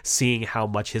seeing how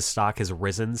much his stock has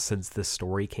risen since this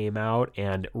story came out,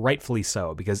 and rightfully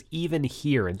so, because even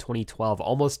here in 2012,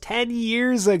 almost 10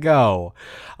 years ago,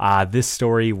 this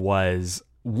story was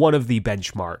one of the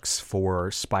benchmarks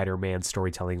for Spider-Man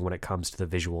storytelling when it comes to the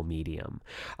visual medium.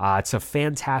 It's a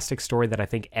fantastic story that I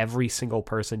think every single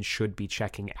person should be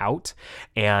checking out,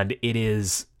 and it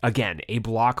is, again, a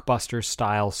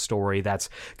blockbuster-style story that's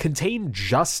contained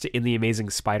just in the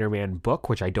Amazing Spider-Man book,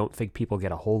 which I don't think people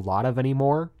get a whole lot of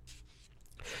anymore.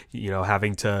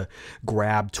 having to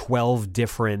grab 12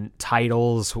 different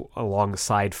titles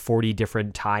alongside 40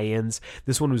 different tie-ins.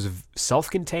 This one was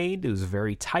self-contained. It was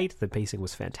very tight. The pacing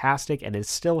was fantastic, and it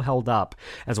still held up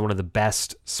as one of the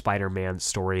best Spider-Man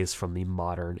stories from the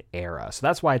modern era. So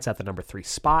that's why it's at the number 3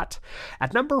 spot.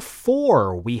 At number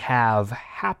 4, we have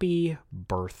Happy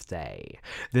Birthday.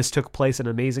 This took place in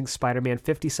Amazing Spider-Man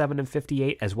 57 and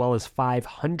 58, as well as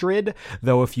 500,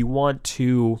 though if you want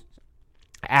to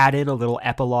add in a little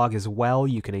epilogue as well,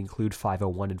 you can include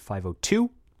 501 and 502.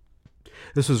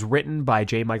 This was written by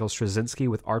J. Michael Straczynski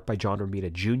with art by John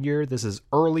Romita Jr. This is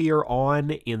earlier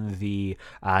on in the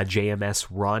JMS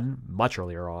run, much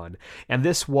earlier on, and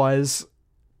this was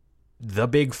the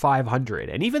big 500.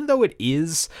 And even though it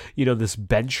is, this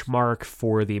benchmark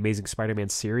for the Amazing Spider-Man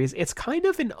series, it's kind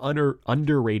of an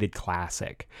underrated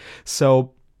classic.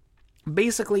 So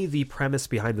basically, the premise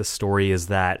behind the story is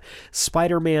that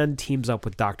Spider-Man teams up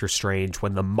with Doctor Strange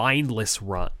when the Mindless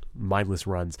Ones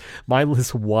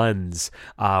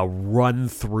run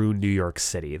through New York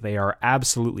City. They are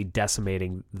absolutely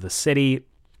decimating the city.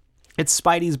 It's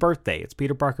Spidey's birthday. It's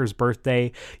Peter Parker's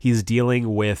birthday. He's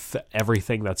dealing with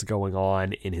everything that's going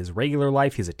on in his regular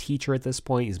life. He's a teacher at this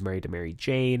point. He's married to Mary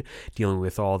Jane, dealing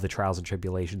with all the trials and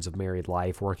tribulations of married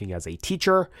life, working as a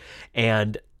teacher.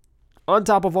 And on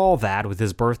top of all that, with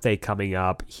his birthday coming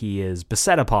up, he is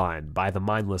beset upon by the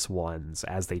Mindless Ones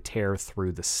as they tear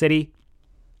through the city.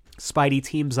 Spidey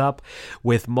teams up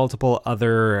with multiple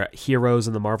other heroes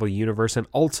in the Marvel Universe and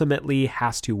ultimately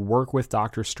has to work with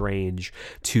Doctor Strange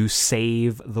to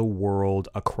save the world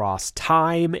across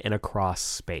time and across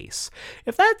space.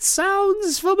 If that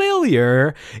sounds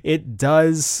familiar, it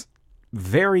does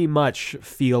very much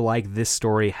feel like this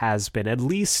story has been at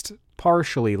least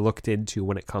partially looked into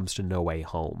when it comes to No Way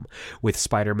Home, with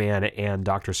Spider-Man and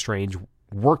Doctor Strange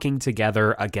working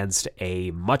together against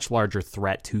a much larger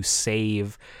threat to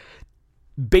save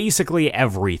basically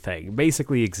everything,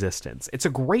 basically existence. It's a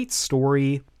great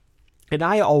story, and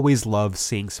I always love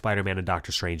seeing Spider-Man and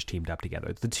Doctor Strange teamed up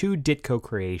together. The two Ditko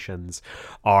creations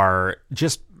are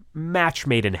just match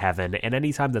made in heaven, and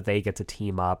anytime that they get to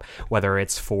team up, whether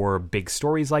it's for big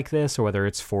stories like this or whether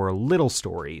it's for little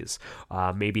stories,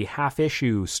 maybe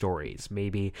half-issue stories,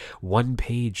 maybe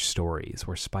one-page stories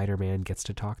where Spider-Man gets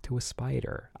to talk to a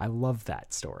spider. I love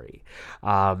that story.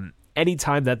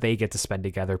 Anytime that they get to spend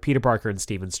together, Peter Parker and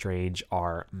Stephen Strange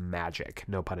are magic,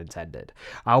 no pun intended.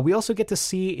 We also get to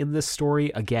see in this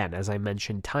story, again, as I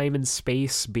mentioned, time and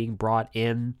space being brought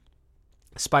in.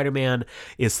 Spider-Man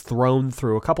is thrown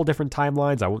through a couple different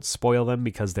timelines. I won't spoil them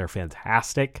because they're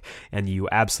fantastic and you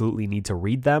absolutely need to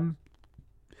read them.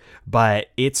 But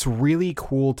it's really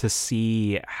cool to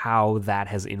see how that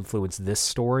has influenced this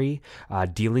story,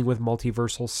 dealing with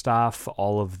multiversal stuff,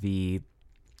 all of the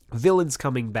villains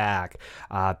coming back,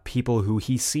 people who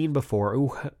he's seen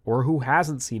before or who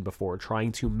hasn't seen before,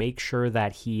 trying to make sure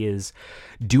that he is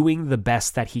doing the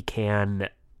best that he can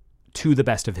to the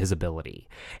best of his ability.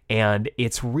 And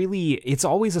it's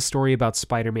always a story about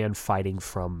Spider-Man fighting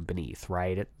from beneath,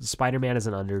 right? Spider-Man is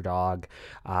an underdog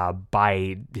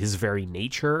by his very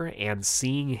nature, and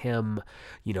seeing him,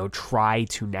 try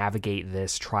to navigate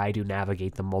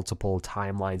the multiple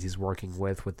timelines he's working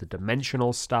with the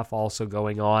dimensional stuff also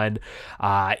going on.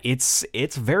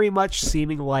 It's very much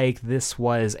seeming like this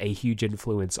was a huge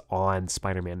influence on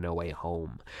Spider-Man No Way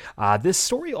Home. This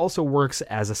story also works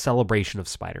as a celebration of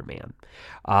Spider-Man.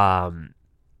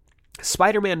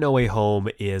 Spider-Man No Way Home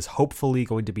is hopefully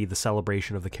going to be the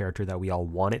celebration of the character that we all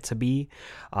want it to be.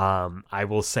 I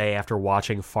will say, after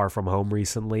watching Far From Home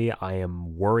recently, I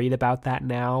am worried about that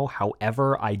now.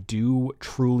 However, I do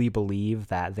truly believe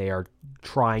that they are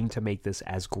trying to make this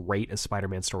as great a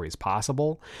Spider-Man story as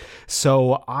possible.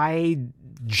 So I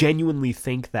genuinely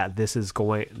think that this is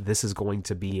going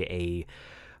to be a,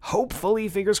 hopefully,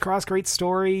 fingers crossed, great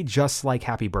story, just like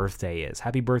Happy Birthday is.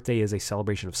 Happy Birthday is a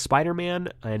celebration of Spider-Man,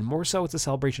 and more so it's a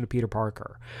celebration of Peter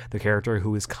Parker, the character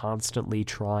who is constantly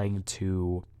trying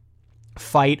to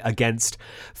fight against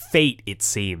fate, it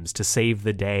seems, to save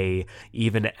the day,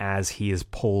 even as he is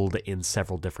pulled in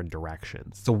several different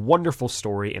directions. It's a wonderful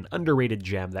story, an underrated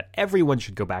gem that everyone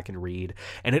should go back and read,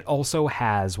 and it also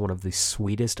has one of the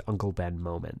sweetest Uncle Ben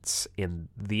moments in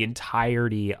the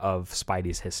entirety of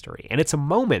Spidey's history, and it's a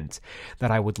moment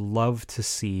that I would love to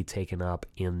see taken up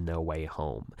in No Way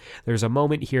Home. There's a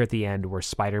moment here at the end where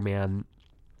Spider-Man,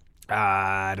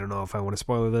 I don't know if I want to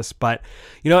spoil this, but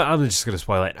I'm just going to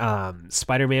spoil it.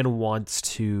 Spider-Man wants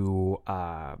to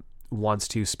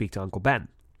speak to Uncle Ben,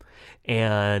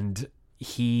 and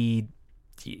he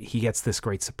he gets this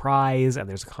great surprise, and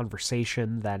there's a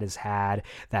conversation that is had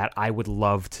that I would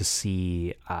love to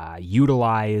see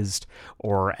utilized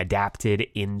or adapted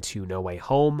into No Way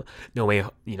Home.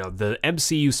 The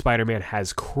MCU Spider-Man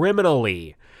has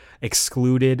criminally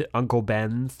excluded Uncle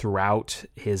Ben throughout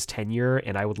his tenure,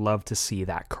 and I would love to see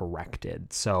that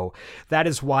corrected. So that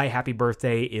is why Happy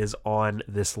Birthday is on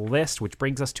this list, which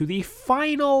brings us to the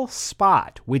final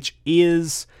spot, which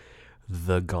is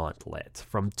The Gauntlet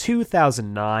from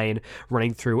 2009,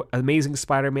 running through Amazing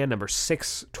Spider-Man number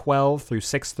 612 through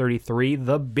 633,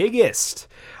 the biggest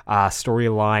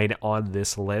storyline on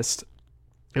this list.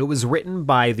 It was written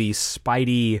by the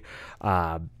Spidey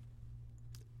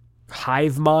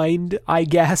hive mind, I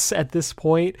guess, at this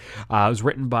point. It was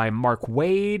written by Mark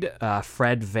Waid,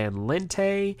 Fred Van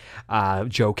Lente,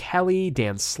 Joe Kelly,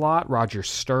 Dan Slott, Roger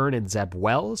Stern, and Zeb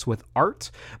Wells, with art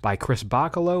by Chris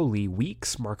Bacalo, Lee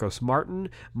Weeks, Marcos Martin,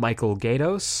 Michael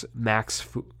Gaydos, Max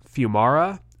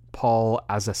Fiumara, Paul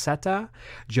Azaceta,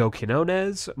 Joe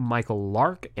Quinones, Michael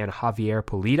Lark, and Javier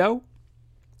Pulido.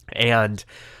 And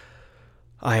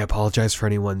I apologize for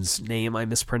anyone's name I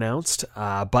mispronounced,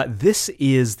 but this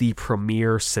is the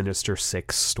premier Sinister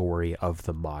Six story of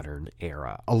the modern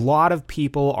era. A lot of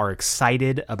people are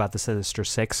excited about the Sinister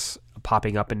Six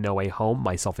popping up in No Way Home,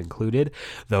 myself included,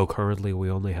 though currently we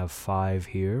only have 5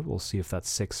 here. We'll see if that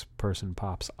 6th person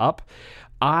pops up.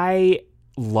 I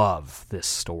love this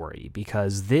story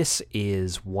because this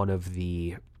is one of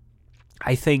the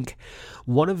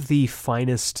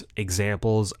finest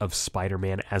examples of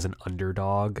Spider-Man as an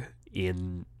underdog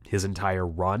in his entire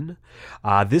run.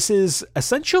 This is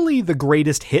essentially the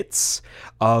greatest hits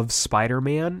of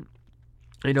Spider-Man.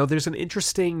 There's an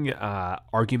interesting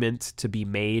argument to be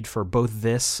made for both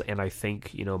this and I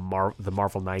think, the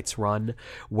Marvel Knights run,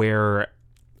 where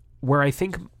I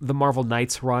think the Marvel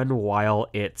Knights run, while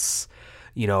it's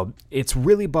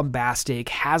really bombastic,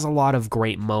 has a lot of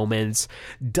great moments,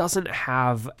 doesn't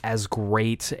have as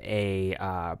great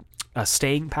a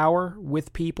staying power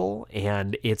with people,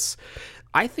 and it's,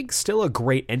 I think, still a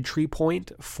great entry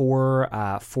point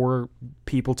for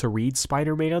people to read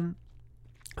Spider-Man.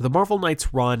 The Marvel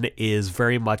Knights run is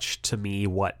very much, to me,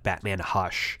 what Batman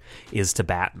Hush is to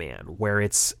Batman, where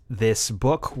it's this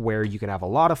book where you can have a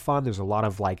lot of fun. There's a lot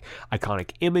of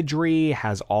iconic imagery,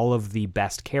 has all of the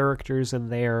best characters in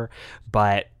there,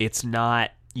 but it's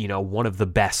not, one of the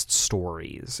best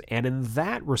stories. And in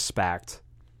that respect,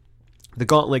 The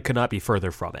Gauntlet could not be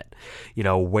further from it.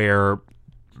 Where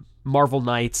Marvel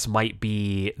Knights might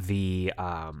be the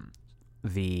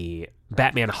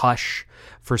Batman Hush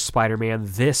for Spider-Man,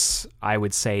 this, I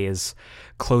would say, is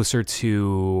closer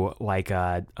to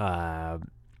a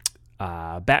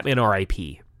Batman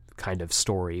R.I.P. kind of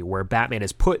story, where Batman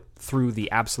is put through the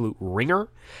absolute ringer,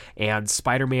 and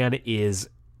Spider-Man is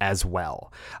as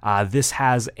well. This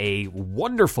has a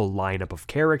wonderful lineup of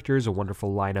characters, a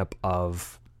wonderful lineup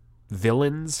of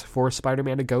villains for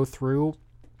Spider-Man to go through.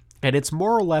 And it's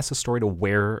more or less a story to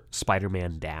wear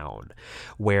Spider-Man down,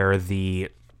 where the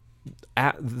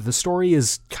story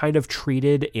is kind of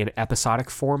treated in episodic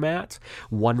format,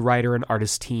 one writer and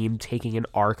artist team taking an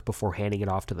arc before handing it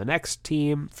off to the next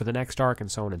team for the next arc,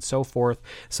 and so on and so forth.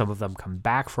 Some of them come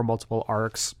back for multiple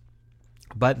arcs.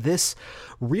 But this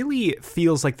really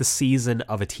feels like the season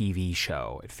of a TV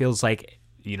show. It feels like,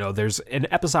 there's an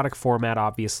episodic format,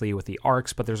 obviously, with the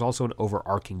arcs, but there's also an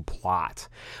overarching plot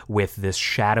with this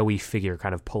shadowy figure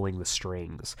kind of pulling the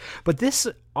strings. But this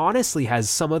honestly has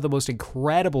some of the most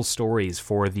incredible stories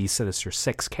for the Sinister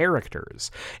Six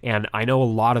characters. And I know a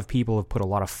lot of people have put a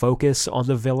lot of focus on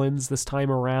the villains this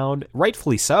time around.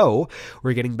 Rightfully so.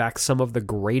 We're getting back some of the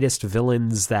greatest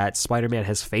villains that Spider-Man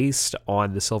has faced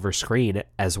on the silver screen,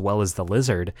 as well as the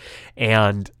Lizard.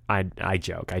 And I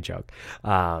joke.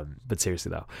 But seriously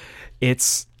though,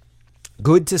 it's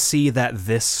good to see that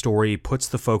this story puts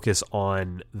the focus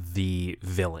on the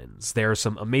villains. There are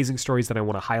some amazing stories that I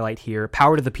want to highlight here.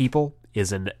 Power to the People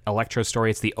is an Electro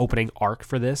story. It's the opening arc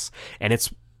for this, and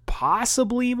it's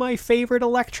possibly my favorite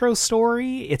Electro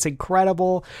story. It's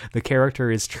incredible. The character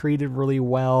is treated really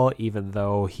well, even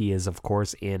though he is, of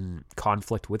course, in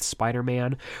conflict with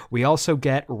Spider-Man. We also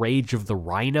get Rage of the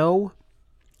Rhino,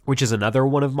 which is another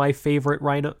one of my favorite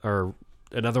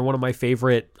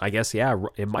I guess,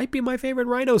 it might be my favorite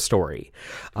Rhino story.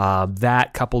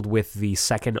 That, coupled with the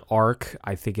second arc,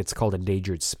 I think it's called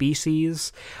Endangered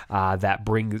Species,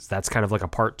 that's kind of like a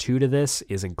part 2 to this,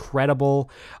 is incredible.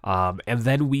 And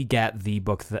then we get the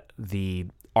book, the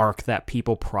arc that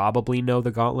people probably know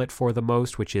The Gauntlet for the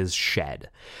most, which is Shed.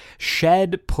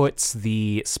 Shed puts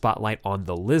the spotlight on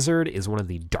the Lizard, is one of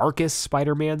the darkest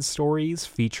Spider-Man stories,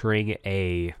 featuring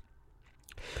a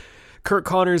Kurt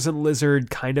Connors and Lizard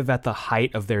kind of at the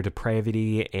height of their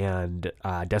depravity and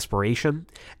desperation,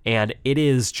 and it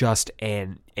is just a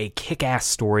kick-ass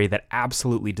story that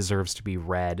absolutely deserves to be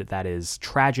read. That is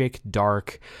tragic,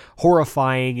 dark,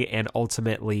 horrifying, and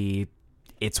ultimately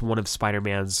it's one of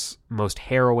Spider-Man's most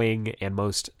harrowing and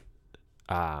most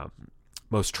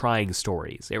trying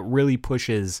stories. It really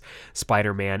pushes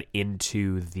Spider-Man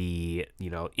into the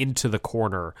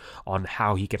corner on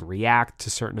how he can react to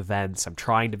certain events. I'm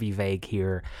trying to be vague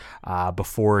here,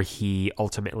 before he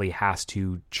ultimately has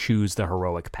to choose the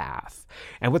heroic path.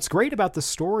 And what's great about the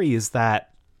story is that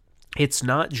it's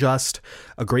not just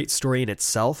a great story in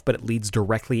itself, but it leads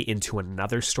directly into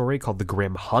another story called The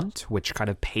Grim Hunt, which kind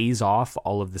of pays off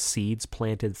all of the seeds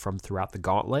planted from throughout the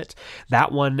Gauntlet.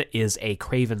 That one is a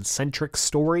Kraven-centric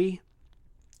story.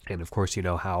 And of course, you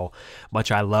know how much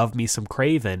I love me some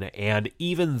Kraven. And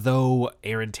even though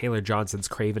Aaron Taylor Johnson's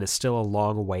Kraven is still a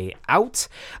long way out,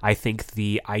 I think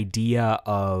the idea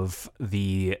of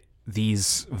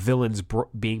these villains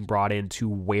being brought in to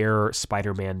wear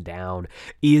Spider-Man down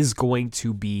is going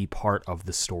to be part of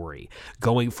the story.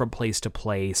 Going from place to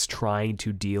place, trying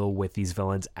to deal with these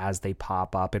villains as they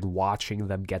pop up and watching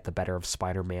them get the better of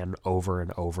Spider-Man over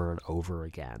and over and over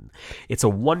again. It's a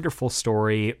wonderful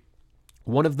story.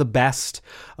 One of the best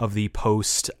of the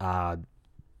post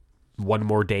One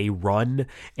More Day run,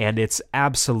 and it's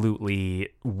absolutely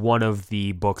one of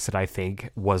the books that I think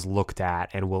was looked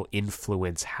at and will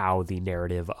influence how the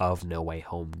narrative of No Way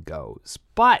Home goes.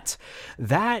 But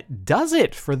that does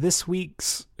it for this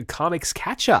week's comics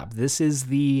catch-up. This is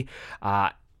the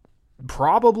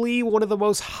probably one of the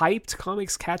most hyped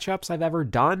comics catch-ups I've ever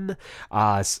done.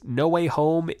 No Way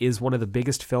Home is one of the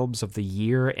biggest films of the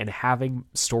year, and having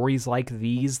stories like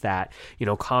these that,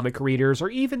 comic readers or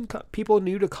even people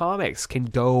new to comics can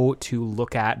go to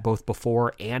look at both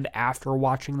before and after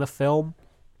watching the film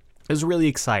is really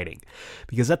exciting,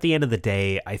 because at the end of the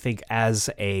day, I think as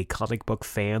a comic book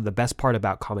fan, the best part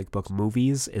about comic book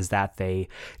movies is that they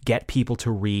get people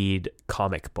to read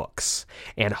comic books.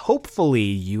 And hopefully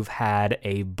you've had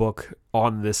a book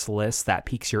on this list that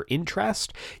piques your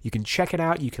interest. You can check it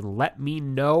out. You can let me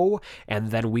know,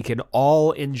 and then we can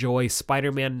all enjoy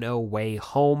Spider-Man No Way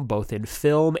Home, both in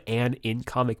film and in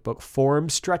comic book form,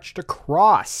 stretched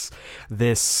across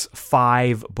this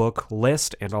 5-book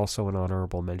list, and also an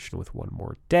honorable mention with One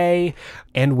More Day.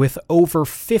 And with over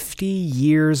 50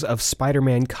 years of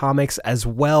Spider-Man comics, as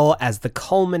well as the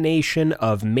culmination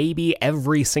of maybe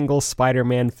every single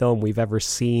Spider-Man film we've ever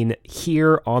seen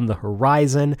here on the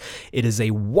horizon, it is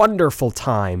a wonderful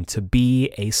time to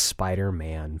be a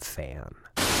Spider-Man fan.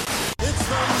 It's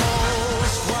the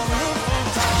most wonderful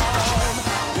time.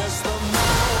 Yes, the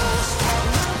most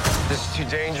wonderful. This is too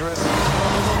dangerous.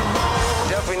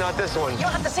 Definitely not this one. You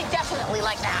don't have to say definitely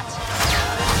like that.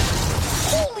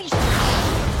 Holy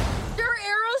shit! There are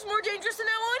arrows more dangerous than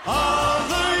that one? Of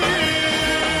the year.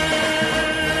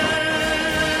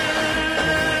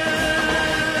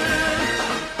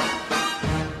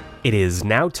 It is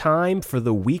now time for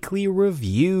the weekly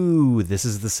review. This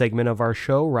is the segment of our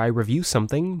show where I review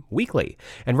something weekly.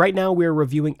 And right now we're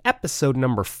reviewing episode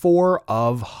number 4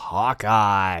 of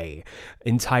Hawkeye,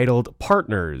 entitled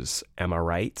Partners. Am I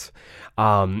right?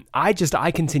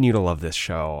 I continue to love this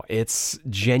show. It's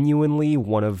genuinely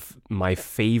one of my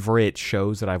favorite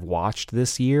shows that I've watched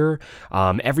this year.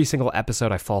 Every single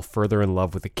episode I fall further in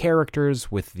love with the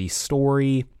characters, with the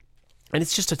story. And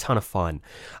it's just a ton of fun.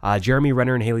 Jeremy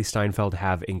Renner and Haley Steinfeld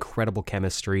have incredible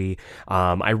chemistry.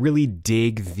 I really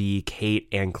dig the Kate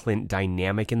and Clint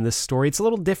dynamic in this story. It's a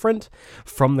little different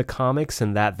from the comics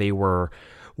in that they were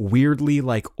weirdly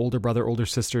like older brother, older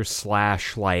sister /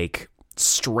 like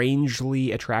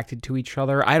strangely attracted to each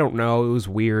other. I don't know. It was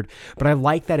weird. But I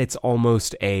like that it's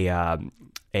almost the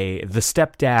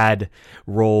stepdad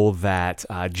role that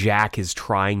Jack is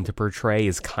trying to portray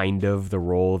is kind of the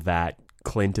role that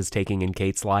Clint is taking in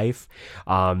Kate's life.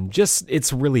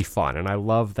 It's really fun, and I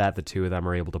love that the two of them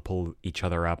are able to pull each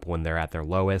other up when they're at their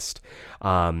lowest.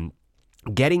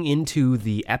 Getting into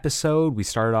the episode, we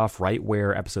started off right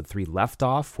where episode 3 left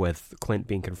off, with Clint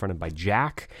being confronted by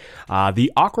Jack.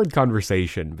 The awkward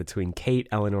conversation between Kate,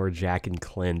 Eleanor, Jack, and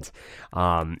Clint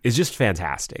is just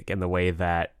fantastic, and the way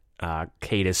that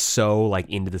Kate is so like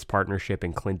into this partnership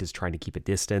and Clint is trying to keep a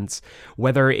distance,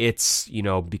 whether it's,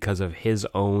 because of his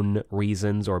own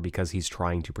reasons or because he's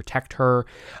trying to protect her.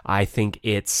 I think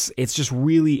it's just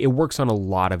really, it works on a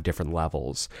lot of different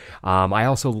levels. I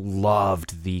also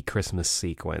loved the Christmas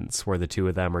sequence where the two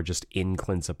of them are just in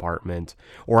Clint's apartment,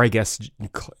 or I guess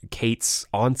Kate's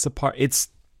aunt's apartment.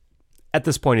 At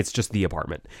this point, it's just the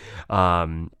apartment.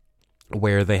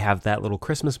 where they have that little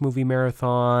Christmas movie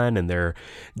marathon and they're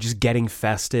just getting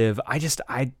festive.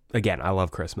 Again, I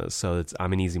love Christmas, so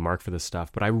I'm an easy mark for this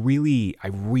stuff, but I really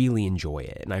enjoy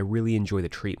it, and I really enjoy the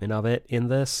treatment of it in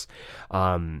this.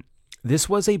 This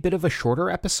was a bit of a shorter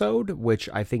episode, which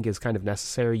I think is kind of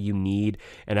necessary. You need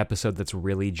an episode that's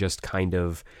really just kind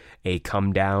of a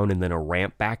come down and then a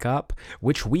ramp back up,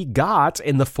 which we got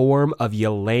in the form of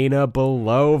Yelena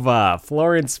Belova.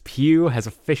 Florence Pugh has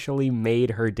officially made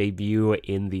her debut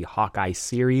in the Hawkeye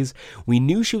series. We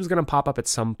knew she was going to pop up at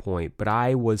some point, but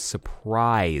I was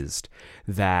surprised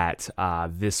that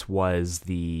this was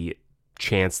the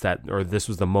this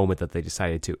was the moment that they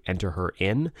decided to enter her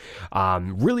in.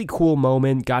 Really cool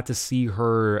moment. Got to see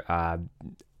her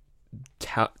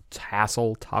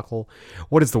tussle.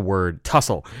 What is the word?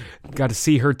 Tussle. Got to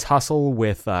see her tussle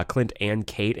with Clint and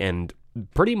Kate, and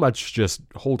pretty much just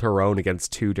hold her own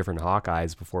against two different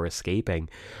Hawkeyes before escaping.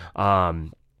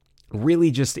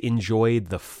 Really just enjoyed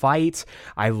the fight.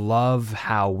 I love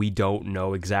how we don't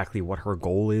know exactly what her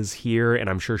goal is here, and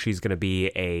I'm sure she's going to be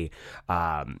a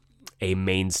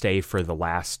mainstay for the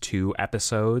last two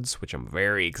episodes, which I'm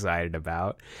very excited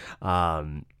about.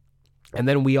 And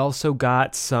then we also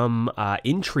got some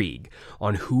intrigue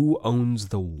on who owns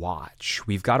the watch.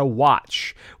 We've got a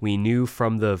watch. We knew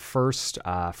from the first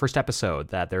episode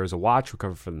that there was a watch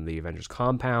recovered from the Avengers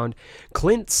compound.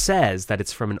 Clint says that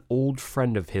it's from an old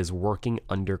friend of his working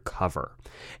undercover.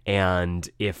 And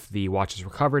if the watch is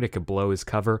recovered, it could blow his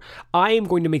cover. I am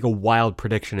going to make a wild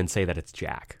prediction and say that it's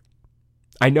Jack.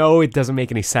 I know it doesn't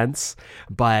make any sense,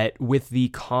 but with the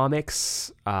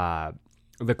comics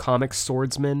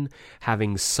swordsman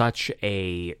having such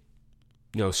a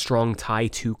strong tie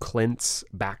to Clint's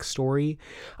backstory,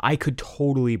 I could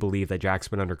totally believe that Jack's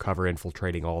been undercover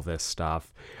infiltrating all this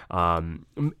stuff.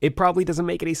 It probably doesn't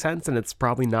make any sense, and it's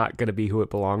probably not going to be who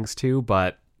it belongs to,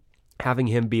 but having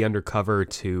him be undercover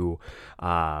to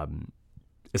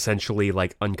essentially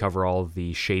like uncover all of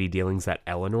the shady dealings that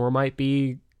Eleanor might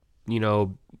be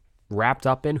wrapped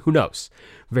up in. Who knows?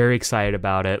 Very excited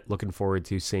about it. Looking forward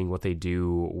to seeing what they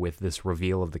do with this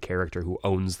reveal of the character who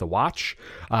owns the watch.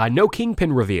 No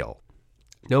Kingpin reveal.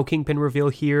 No Kingpin reveal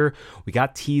here. We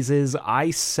got teases.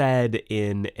 I said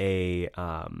in a...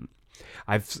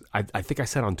 I think I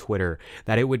said on Twitter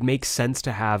that it would make sense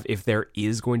to have, if there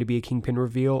is going to be a Kingpin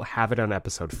reveal, have it on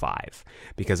episode 5.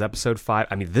 Because episode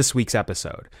 5, this week's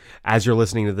episode, as you're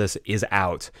listening to this, is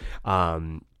out.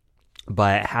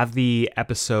 But have the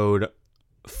episode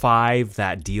 5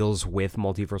 that deals with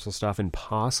multiversal stuff and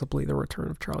possibly the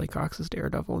return of Charlie Cox's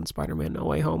Daredevil and Spider-Man No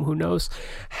Way Home, who knows,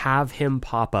 have him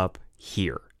pop up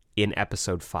here in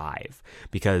episode 5,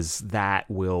 because that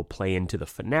will play into the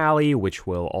finale, which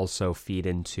will also feed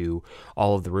into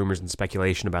all of the rumors and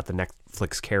speculation about the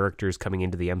Netflix characters coming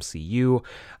into the MCU.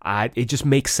 It just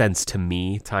makes sense to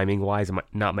me, timing-wise. It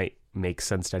might not make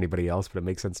sense to anybody else, but it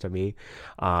makes sense to me.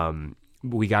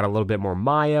 We got a little bit more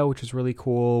Maya, which is really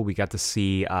cool. We got to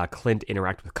see Clint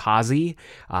interact with Kazi.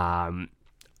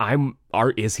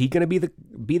 Is he going to be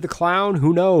the clown?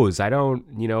 Who knows? I don't,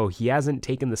 he hasn't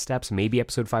taken the steps. Maybe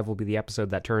episode 5 will be the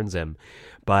episode that turns him,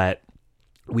 but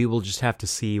we will just have to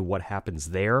see what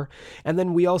happens there. And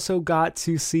then we also got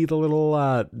to see the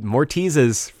little more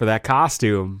teases for that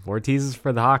costume, more teases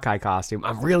for the Hawkeye costume.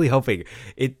 I'm really hoping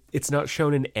it's not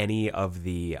shown in any of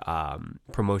the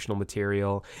promotional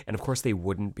material, and of course they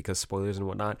wouldn't because spoilers and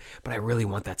whatnot, but I really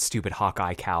want that stupid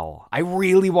Hawkeye cowl. I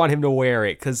really want him to wear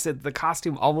it because the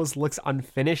costume almost looks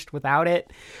unfinished without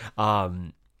it.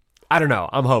 I don't know.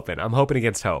 I'm hoping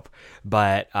against hope.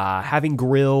 But having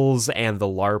Grills and the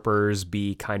LARPers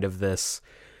be kind of this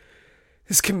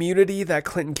community that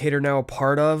Clint and Kate are now a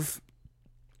part of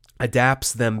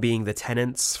adapts them being the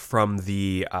tenants from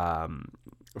the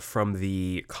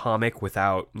comic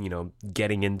without,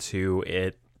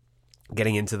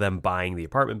 getting into them buying the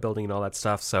apartment building and all that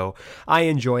stuff. So I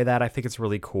enjoy that. I think it's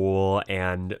really cool,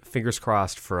 and fingers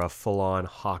crossed for a full-on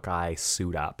Hawkeye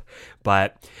suit up.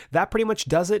 But that pretty much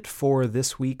does it for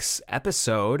this week's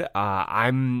episode.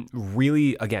 I'm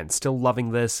really, again, still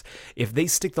loving this. If they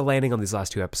stick the landing on these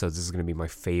last 2 episodes, this is going to be my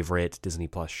favorite Disney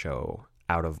Plus show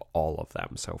out of all of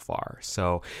them so far.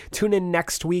 So tune in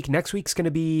next week. Next week's going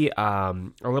to be a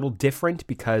little different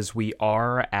because we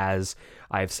are, as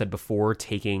I've said before,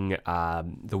 taking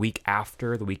the week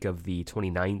after, the week of the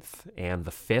 29th and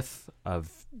the 5th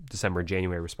of December and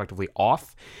January, respectively,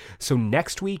 off. So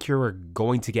next week, you're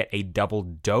going to get a double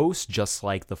dose, just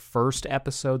like the first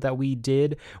episode that we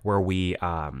did, where we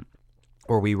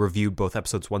or we reviewed both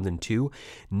episodes 1 and 2.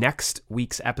 Next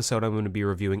week's episode, I'm going to be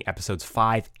reviewing episodes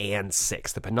 5 and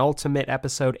 6, the penultimate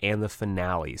episode and the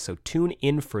finale. So tune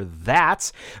in for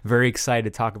that. Very excited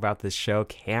to talk about this show.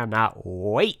 Cannot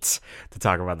wait to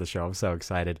talk about the show. I'm so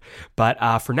excited. But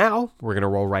for now, we're going to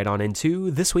roll right on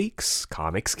into this week's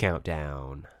Comics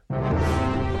Countdown.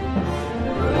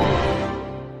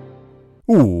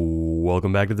 Ooh,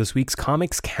 welcome back to this week's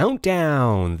Comics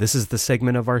Countdown. This is the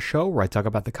segment of our show where I talk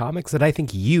about the comics that I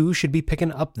think you should be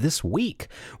picking up this week.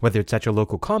 Whether it's at your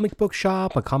local comic book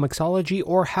shop, a Comixology,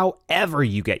 or however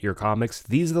you get your comics,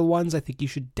 these are the ones I think you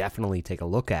should definitely take a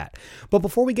look at. But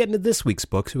before we get into this week's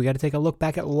books, we got to take a look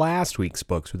back at last week's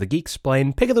books with the Geek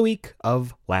Explain Pick of the Week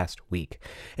of last week.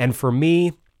 And for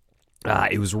me,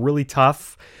 it was really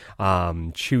tough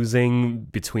choosing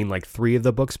between like 3 of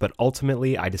the books, but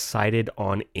ultimately I decided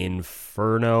on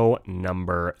Inferno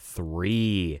number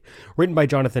 3. Written by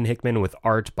Jonathan Hickman with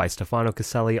art by Stefano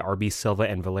Caselli, R.B. Silva,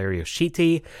 and Valerio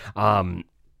Schiti.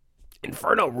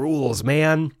 Inferno rules,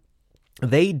 man.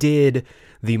 They did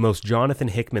the most Jonathan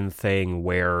Hickman thing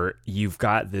where you've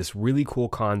got this really cool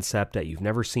concept that you've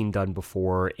never seen done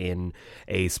before in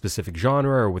a specific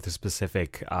genre or with a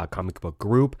specific comic book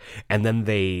group, and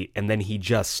then he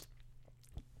just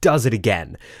does it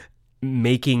again,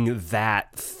 making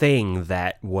that thing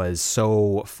that was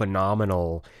so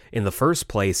phenomenal in the first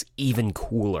place even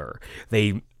cooler.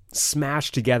 They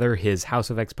smashed together his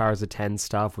House of X Powers of 10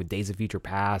 stuff with Days of Future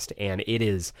Past, and it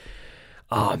is...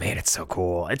 oh man, it's so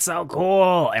cool. It's so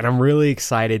cool. And I'm really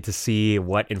excited to see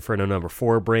what Inferno number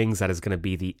 4 brings. That is going to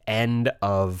be the end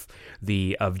of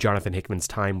Jonathan Hickman's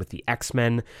time with the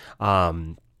X-Men.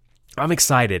 I'm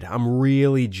excited. I'm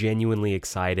really genuinely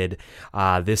excited.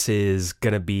 This is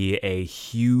going to be a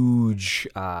huge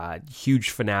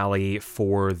finale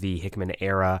for the Hickman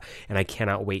era, and I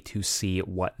cannot wait to see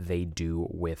what they do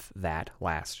with that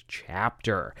last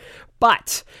chapter.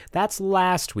 But that's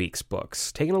last week's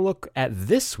books. Taking a look at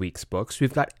this week's books,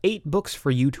 we've got 8 books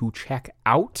for you to check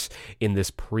out in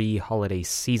this pre-holiday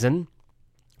season.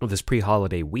 Well, this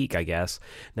pre-holiday week, I guess.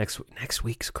 Next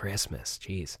week's Christmas.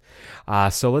 Jeez.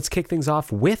 So let's kick things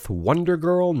off with Wonder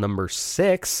Girl number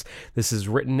 6. This is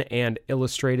written and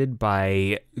illustrated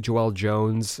by Joelle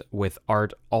Jones with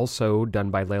art also done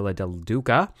by Leila Del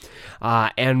Duca.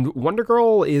 And Wonder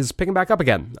Girl is picking back up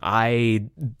again. I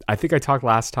think I talked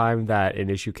last time that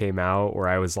an issue came out where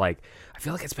I was like, I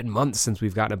feel like it's been months since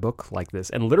we've gotten a book like this.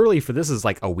 And literally for this is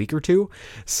like a week or 2.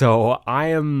 So I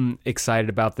am excited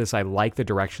about this. I like the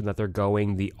direction that they're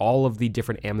going. All of the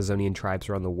different Amazonian tribes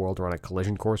around the world are on a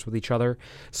collision course with each other.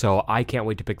 So I can't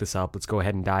wait to pick this up. Let's go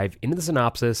ahead and dive into the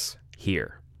synopsis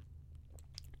here.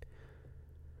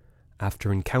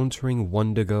 After encountering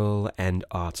Wonder Girl and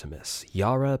Artemis,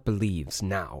 Yara believes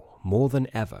now, more than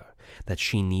ever, that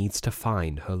she needs to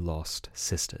find her lost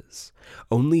sisters.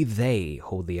 Only they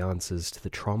hold the answers to the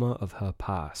trauma of her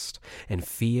past and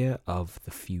fear of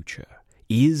the future.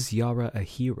 Is Yara a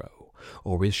hero,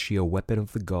 or is she a weapon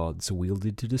of the gods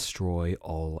wielded to destroy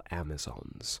all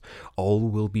Amazons? All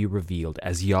will be revealed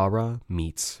as Yara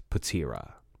meets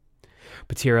Patira.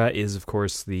 Patira is, of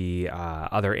course, the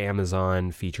other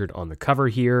Amazon featured on the cover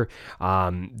here.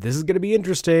 This is going to be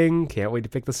interesting. Can't wait to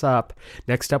pick this up.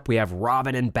 Next up, we have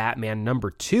Robin and Batman number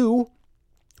 2,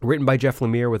 written by Jeff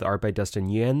Lemire with art by Dustin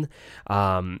Nguyen.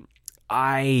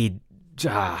 I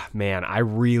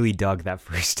really dug that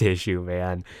first issue,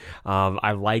 man.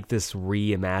 I like this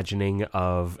reimagining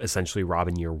of essentially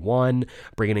Robin Year One,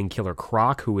 bringing in Killer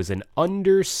Croc, who is an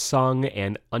undersung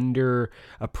and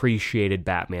underappreciated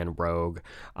Batman rogue.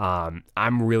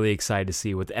 I'm really excited to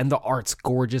see and the art's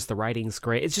gorgeous, the writing's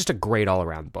great. It's just a great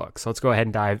all-around book. So let's go ahead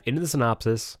and dive into the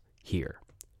synopsis here.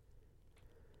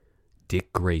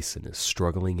 Dick Grayson is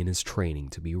struggling in his training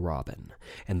to be Robin,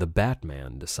 and the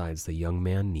Batman decides the young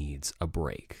man needs a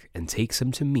break and takes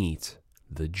him to meet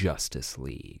the Justice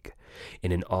League.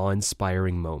 In an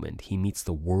awe-inspiring moment, he meets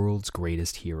the world's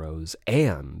greatest heroes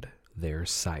and their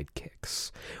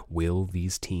sidekicks. Will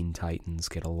these Teen Titans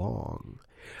get along?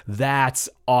 That's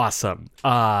awesome.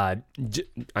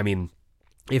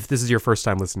 If this is your first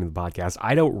time listening to the podcast,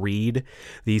 I don't read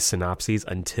these synopses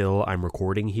until I'm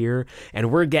recording here. And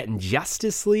we're getting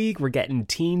Justice League. We're getting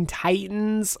Teen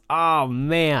Titans. Oh,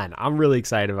 man. I'm really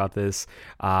excited about this.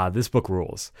 This book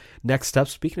rules. Next up,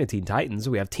 speaking of Teen Titans,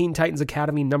 we have Teen Titans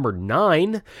Academy number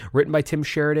 9, written by Tim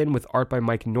Sheridan with art by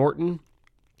Mike Norton.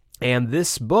 And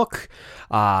this book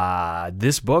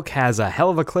has a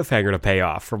hell of a cliffhanger to pay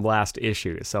off from last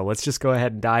issue. So let's just go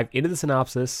ahead and dive into the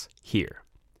synopsis here.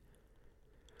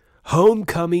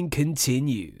 Homecoming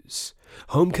continues.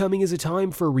 Homecoming is a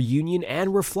time for reunion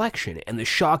and reflection, and the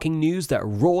shocking news that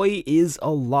Roy is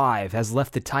alive has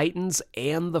left the Titans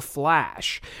and the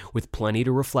Flash with plenty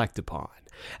to reflect upon.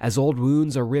 As old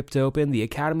wounds are ripped open, the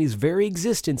Academy's very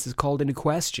existence is called into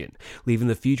question, leaving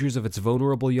the futures of its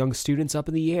vulnerable young students up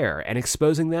in the air and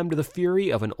exposing them to the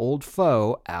fury of an old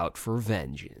foe out for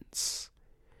vengeance.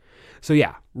 So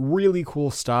yeah, really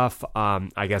cool stuff.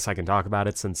 I guess I can talk about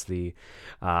it since the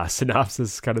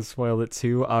synopsis kind of spoiled it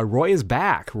too. Roy is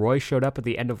back. Roy showed up at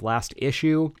the end of last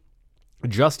issue,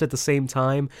 just at the same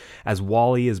time as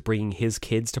Wally is bringing his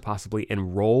kids to possibly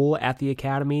enroll at the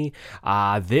Academy.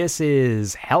 This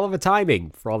is hell of a timing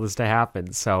for all this to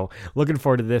happen, so looking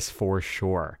forward to this for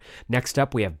sure. Next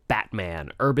up, we have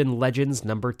Batman, Urban Legends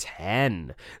number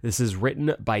 10. This is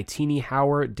written by Teenie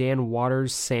Howard, Dan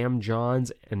Waters, Sam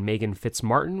Johns, and Megan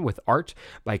Fitzmartin, with art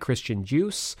by Christian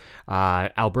Juice,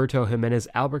 Alberto Jimenez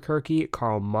Albuquerque,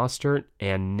 Carl Mostert,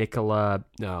 and Nicola,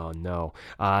 Semezia.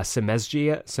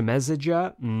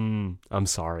 I'm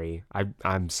sorry.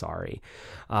 I'm sorry.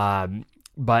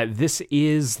 But this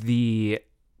is this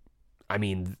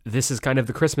is kind of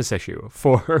the Christmas issue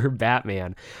for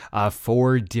Batman.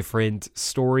 4 different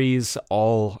stories,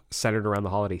 all centered around the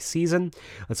holiday season.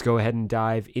 Let's go ahead and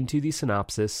dive into the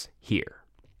synopsis here.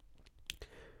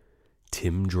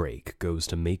 Tim Drake goes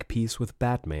to make peace with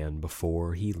Batman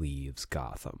before he leaves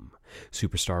Gotham.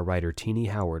 Superstar writer Teenie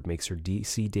Howard makes her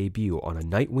DC debut on a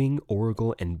Nightwing,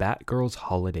 Oracle, and Batgirl's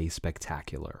holiday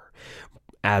spectacular.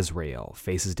 Azrael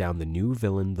faces down the new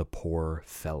villain, the Poor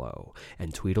Fellow,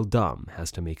 and Tweedledum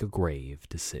has to make a grave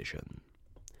decision.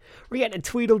 We're getting a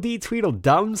Tweedledee,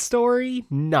 Tweedledum story?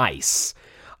 Nice.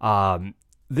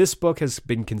 This book has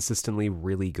been consistently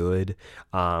really good,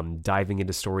 diving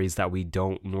into stories that we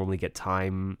don't normally get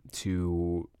time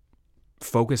to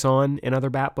focus on in other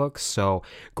Bat books. So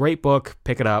great book,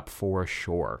 pick it up for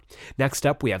sure. Next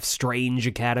up, we have Strange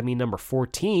Academy number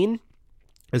 14.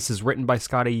 This is written by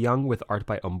Scotty Young with art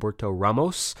by Humberto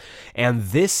Ramos, and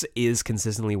this is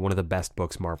consistently one of the best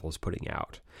books Marvel is putting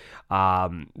out.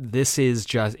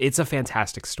 It's a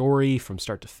fantastic story from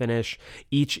start to finish.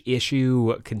 Each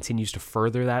issue continues to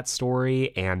further that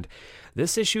story, and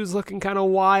this issue is looking kind of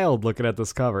wild looking at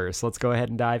this cover. So let's go ahead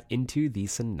and dive into the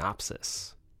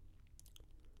synopsis.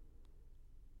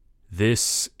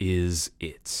 This is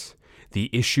it. The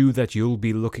issue that you'll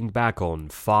be looking back on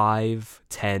 5,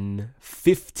 10,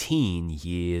 15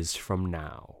 years from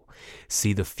now.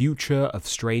 See the future of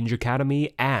Strange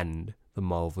Academy and the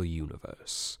Marvel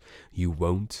Universe. You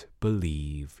won't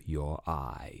believe your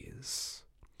eyes.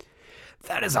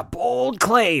 That is a bold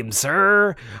claim,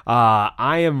 sir.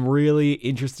 I am really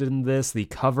interested in this. The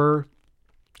cover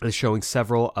is showing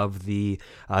several of the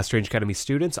Strange Academy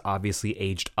students, obviously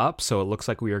aged up, so it looks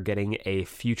like we are getting a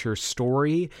future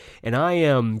story, and I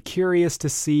am curious to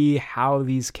see how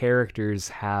these characters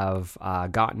have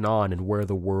gotten on and where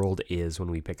the world is when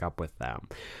we pick up with them.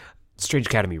 Strange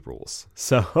Academy rules.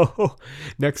 So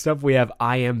next up we have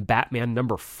I Am Batman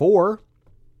number 4.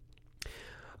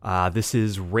 This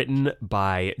is written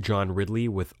by John Ridley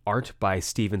with art by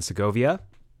Steven Segovia,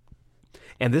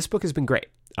 and this book has been great.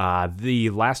 The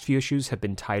last few issues have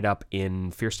been tied up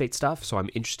in Fear State stuff, so I'm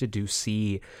interested to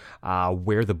see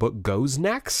where the book goes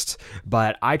next.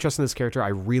 But I trust in this character. I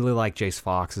really like Jace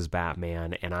Fox as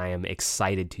Batman, and I am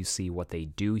excited to see what they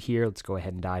do here. Let's go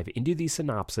ahead and dive into the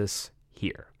synopsis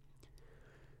here.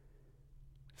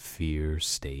 Fear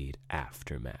State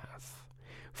Aftermath.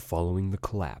 Following the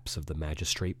collapse of the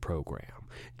Magistrate program,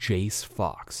 Jace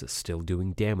Fox is still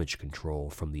doing damage control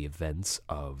from the events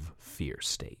of Fear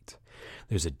State.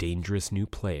 There's a dangerous new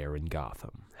player in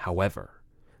Gotham. However,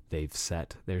 they've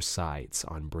set their sights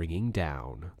on bringing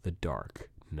down the Dark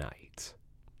Knight.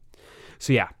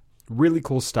 So yeah, really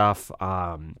cool stuff.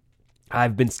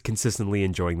 I've been consistently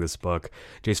enjoying this book.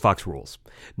 Jace Fox rules.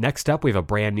 Next up, we have a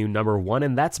brand new number 1,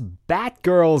 and that's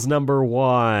Batgirls number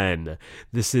 1.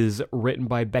 This is written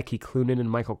by Becky Cloonan and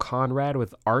Michael Conrad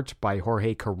with art by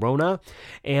Jorge Corona.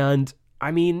 And,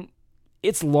 I mean,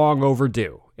 it's long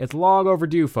overdue. It's long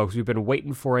overdue, folks. We've been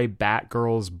waiting for a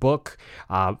Batgirls book,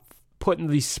 putting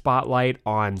the spotlight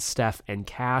on Steph and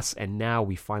Cass, and now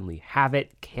we finally have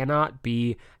it. Cannot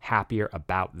be happier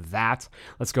about that.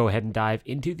 Let's go ahead and dive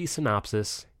into the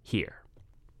synopsis here.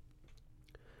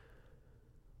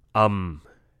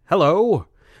 Hello?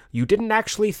 You didn't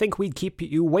actually think we'd keep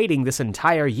you waiting this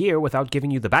entire year without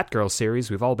giving you the Batgirl series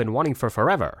we've all been wanting for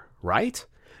forever, right?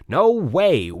 No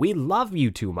way, we love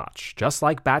you too much, just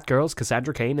like Batgirls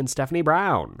Cassandra Cain and Stephanie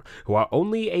Brown, who are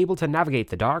only able to navigate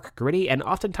the dark, gritty, and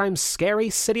oftentimes scary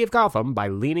city of Gotham by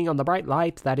leaning on the bright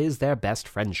light that is their best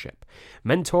friendship.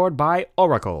 Mentored by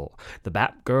Oracle, the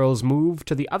Batgirls move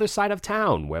to the other side of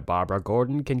town, where Barbara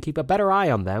Gordon can keep a better eye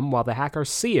on them while the hacker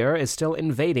Seer is still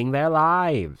invading their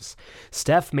lives.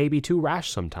 Steph may be too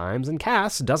rash sometimes, and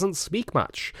Cass doesn't speak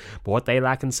much, but what they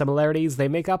lack in similarities they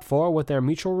make up for with their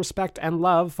mutual respect and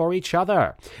love for each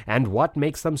other, and what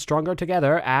makes them stronger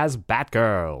together as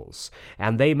Batgirls.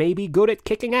 And they may be good at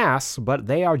kicking ass, but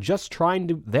they are just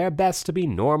trying their best to be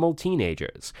normal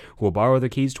teenagers, who will borrow the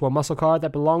keys to a muscle car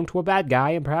that belonged to a bad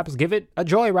guy and perhaps give it a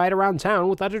joyride around town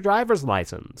without a driver's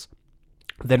license.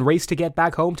 Then race to get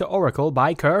back home to Oracle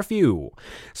by curfew.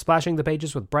 Splashing the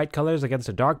pages with bright colors against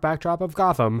a dark backdrop of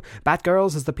Gotham,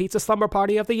 Batgirls is the pizza slumber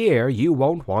party of the year you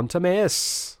won't want to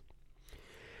miss.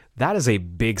 That is a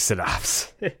big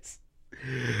synopsis.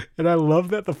 And I love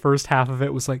that the first half of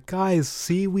it was like, guys,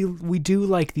 see, we do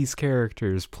like these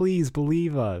characters. Please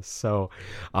believe us. So,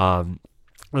 it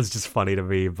was just funny to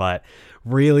me, but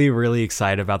really, really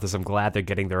excited about this. I'm glad they're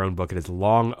getting their own book. It is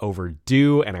long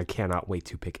overdue, and I cannot wait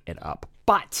to pick it up.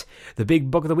 But the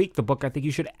big book of the week, the book I think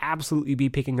you should absolutely be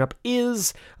picking up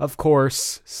is, of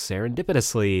course,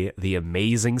 serendipitously, The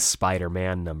Amazing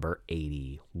Spider-Man number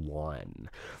 81.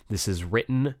 This is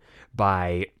written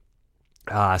by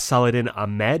Saladin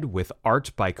Ahmed with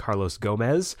art by Carlos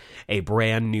Gomez, a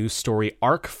brand new story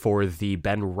arc for the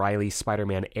Ben Reilly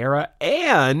Spider-Man era,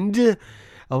 and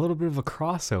a little bit of a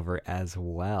crossover as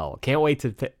well. Can't wait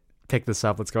to pick this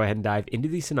up. Let's go ahead and dive into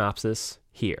the synopsis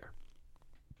here.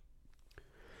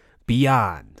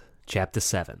 Beyond, Chapter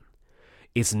 7.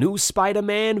 It's new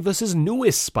Spider-Man versus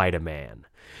newest Spider-Man.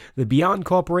 The Beyond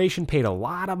Corporation paid a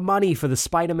lot of money for the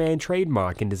Spider-Man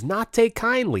trademark and does not take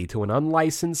kindly to an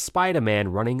unlicensed Spider-Man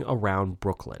running around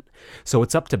Brooklyn. So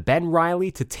it's up to Ben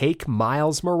Reilly to take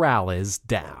Miles Morales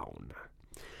down.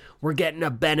 We're getting a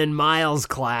Ben and Miles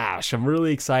clash. I'm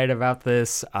really excited about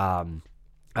this.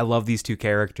 I love these two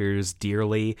characters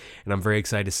dearly, and I'm very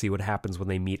excited to see what happens when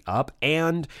they meet up.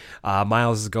 And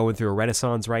Miles is going through a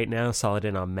renaissance right now.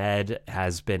 Saladin Ahmed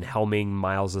has been helming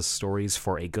Miles' stories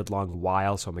for a good long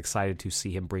while, so I'm excited to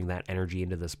see him bring that energy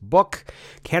into this book.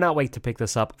 Cannot wait to pick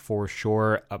this up for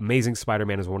sure. Amazing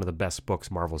Spider-Man is one of the best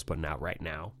books Marvel's putting out right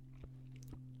now.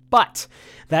 But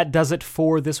that does it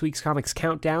for this week's Comics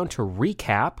Countdown. To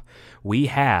recap, we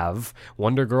have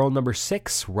Wonder Girl number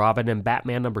 6, Robin and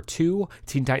Batman number 2,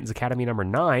 Teen Titans Academy number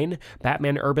 9,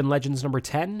 Batman Urban Legends number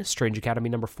 10, Strange Academy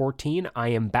number 14, I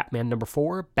Am Batman number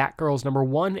 4, Batgirls number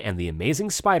 1, and The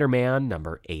Amazing Spider-Man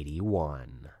number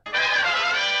 81.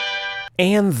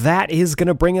 And that is going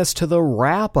to bring us to the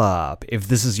wrap up. If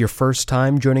this is your first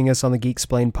time joining us on the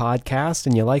Geeksplained podcast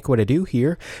and you like what I do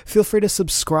here, feel free to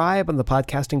subscribe on the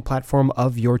podcasting platform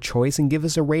of your choice and give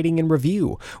us a rating and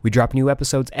review. We drop new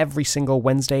episodes every single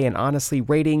Wednesday, and honestly,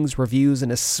 ratings, reviews,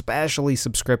 and especially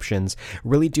subscriptions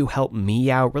really do help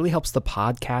me out, really helps the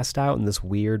podcast out in this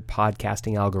weird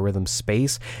podcasting algorithm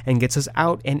space, and gets us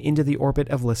out and into the orbit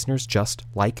of listeners just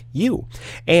like you.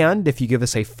 And if you give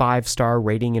us a 5-star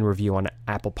rating and review on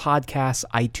Apple Podcasts,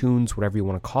 iTunes, whatever you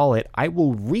want to call it, I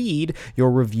will read your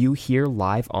review here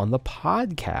live on the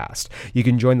podcast. You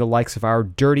can join the likes of our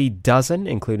Dirty Dozen,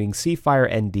 including Seafire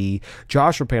ND,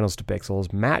 Josh from Panels to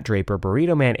Pixels, Matt Draper,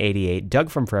 Burrito Man 88, Doug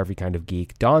from For Every Kind of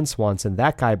Geek, Don Swanson,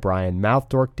 That Guy Brian, Mouth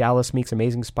Dork, Dallas Meeks,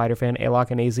 Amazing Spider-Fan,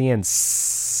 Alok and AZ, and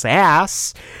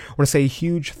Sass. I want to say a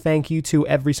huge thank you to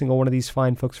every single one of these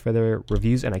fine folks for their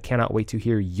reviews, and I cannot wait to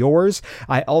hear yours.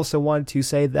 I also wanted to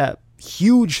say that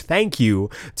huge thank you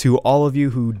to all of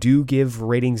you who do give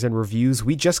ratings and reviews.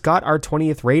 We just got our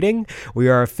 20th rating. We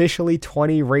are officially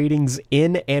 20 ratings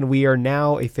in, and we are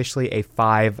now officially a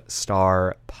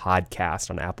 5-star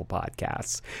podcast on Apple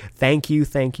Podcasts. Thank you,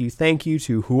 thank you, thank you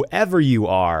to whoever you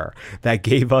are that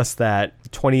gave us that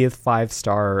 20th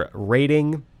 5-star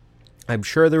rating. I'm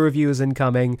sure the review is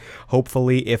incoming.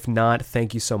 Hopefully, if not,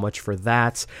 thank you so much for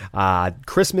that.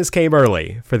 Christmas came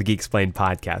early for the Geeksplained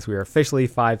podcast. We are officially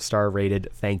 5-star rated.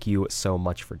 Thank you so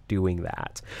much for doing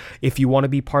that. If you want to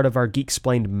be part of our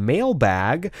Geeksplained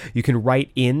mailbag, you can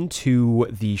write into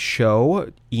the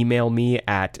show. Email me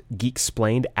at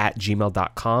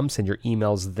geeksplained@gmail.com. Send your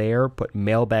emails there. Put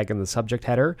mailbag in the subject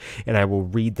header, and I will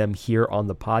read them here on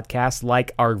the podcast.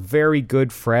 Like our very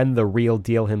good friend, the real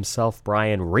deal himself,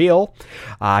 Brian Real.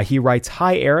 He writes,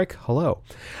 "Hi, Eric. Hello.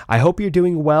 I hope you're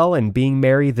doing well and being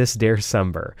merry this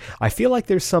December. I feel like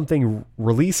there's something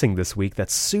releasing this week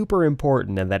that's super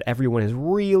important and that everyone is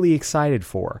really excited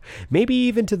for. Maybe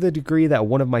even to the degree that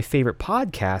one of my favorite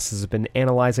podcasts has been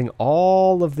analyzing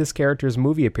all of this character's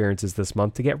movie appearances this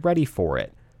month to get ready for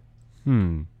it."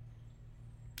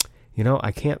 You know,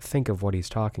 I can't think of what he's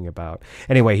talking about.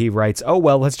 Anyway, he writes, "Oh,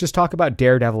 well, let's just talk about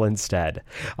Daredevil instead.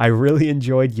 I really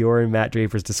enjoyed your and Matt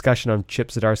Draper's discussion on Chip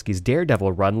Zdarsky's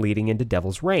Daredevil run leading into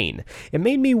Devil's Reign. It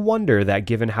made me wonder that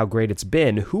given how great it's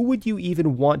been, who would you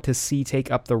even want to see take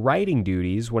up the writing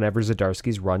duties whenever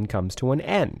Zdarsky's run comes to an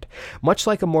end? Much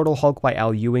like Immortal Hulk by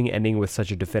Al Ewing ending with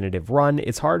such a definitive run,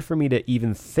 it's hard for me to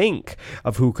even think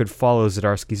of who could follow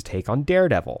Zdarsky's take on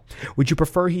Daredevil. Would you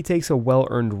prefer he takes a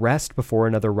well-earned rest before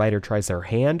another writer tries their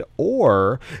hand,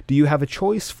 or do you have a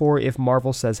choice for if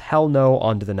Marvel says hell no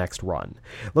on to the next run?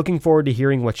 Looking forward to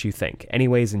hearing what you think.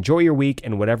 Anyways, enjoy your week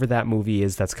and whatever that movie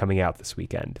is that's coming out this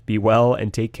weekend. Be well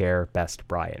and take care. Best,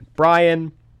 Brian."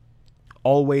 Brian,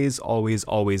 always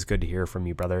good to hear from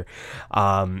you, brother.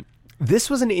 This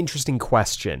was an interesting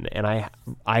question, and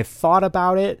I thought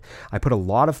about it. I put a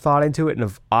lot of thought into it,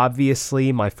 and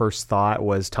obviously my first thought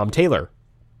was Tom Taylor.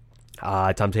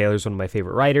 Tom Taylor is one of my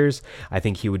favorite writers. I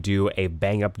think he would do a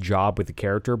bang-up job with the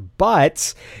character,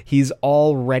 but he's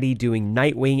already doing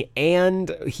Nightwing,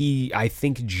 and he, I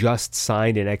think, just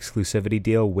signed an exclusivity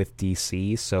deal with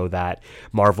DC, so that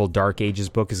Marvel Dark Ages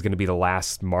book is going to be the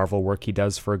last Marvel work he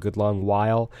does for a good long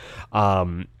while.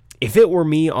 If it were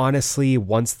me, honestly,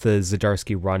 once the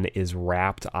Zdarsky run is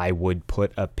wrapped, I would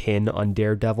put a pin on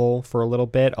Daredevil for a little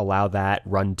bit, allow that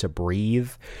run to breathe.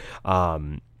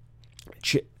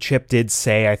 Chip did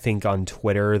say, I think, on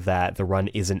Twitter that the run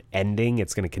isn't ending.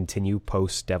 It's going to continue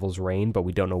post Devil's Reign, but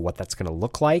we don't know what that's going to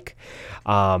look like.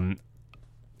 And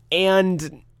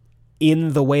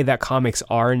in the way that comics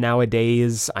are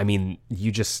nowadays, I mean,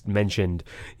 you just mentioned,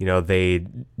 you know, they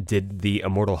did the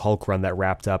Immortal Hulk run that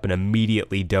wrapped up and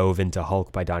immediately dove into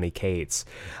Hulk by Donny Cates.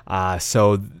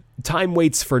 So time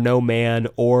waits for no man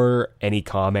or any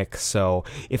comic. So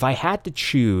if I had to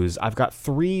choose, I've got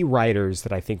 3 writers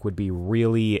that I think would be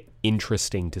really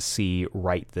interesting to see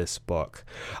write this book.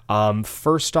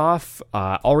 First off,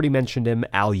 already mentioned him,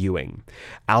 Al Ewing.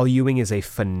 Al Ewing is a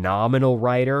phenomenal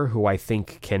writer who I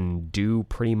think can do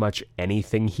pretty much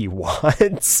anything he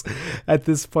wants. At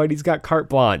this point, he's got carte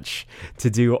blanche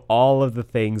to do all of the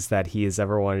things that he has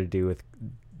ever wanted to do with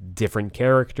different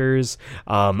characters.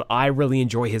 I really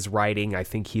enjoy his writing. I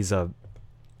think he's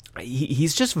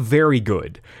just very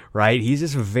good, right? He's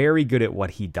just very good at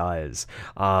what he does.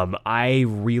 I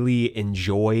really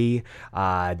enjoy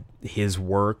his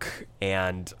work,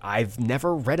 and I've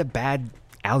never read a bad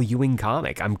Al Ewing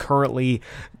comic. I'm currently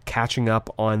catching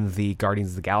up on the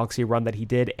Guardians of the Galaxy run that he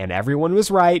did, and everyone was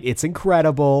right. It's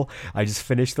incredible. I just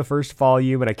finished the first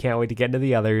volume, and I can't wait to get into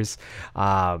the others.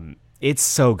 It's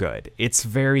so good. It's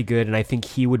very good, and I think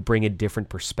he would bring a different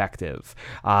perspective.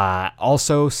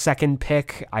 Also, second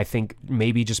pick, I think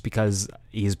maybe just because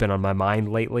he's been on my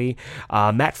mind lately,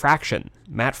 Matt Fraction.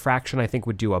 Matt Fraction, I think,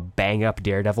 would do a bang-up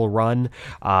Daredevil run.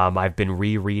 I've been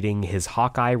rereading his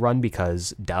Hawkeye run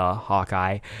because,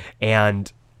 Hawkeye,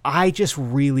 and I just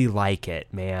really like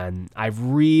it, man. I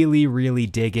really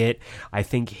dig it. I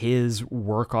think his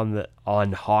work on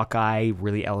Hawkeye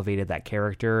really elevated that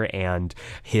character, and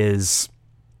his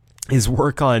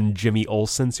work on Jimmy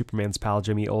Olsen, Superman's pal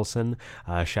Jimmy Olsen,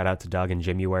 shout out to Doug and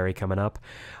Jimmyuary coming up,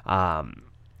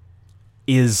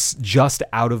 is just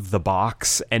out of the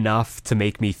box enough to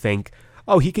make me think,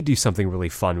 oh, he could do something really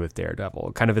fun with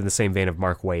Daredevil, kind of in the same vein of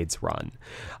Mark Waid's run.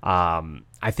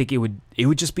 I think it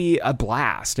would just be a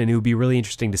blast, and it would be really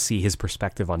interesting to see his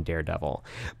perspective on Daredevil.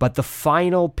 But the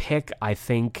final pick, I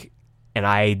think, and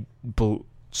I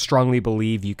strongly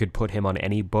believe you could put him on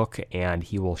any book and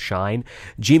he will shine,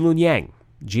 Gene Luen Yang.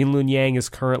 Gene Luen Yang is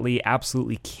currently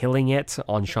absolutely killing it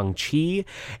on Shang-Chi,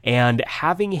 and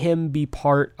having him be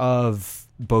part of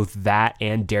both that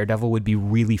and Daredevil would be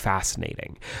really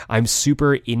fascinating. I'm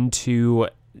super into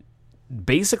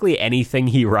basically anything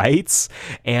he writes,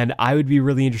 and I would be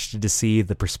really interested to see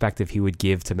the perspective he would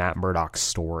give to Matt Murdock's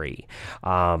story.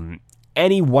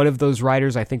 Any one of those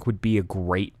writers I think would be a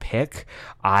great pick.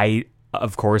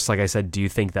 Of course, like I said, do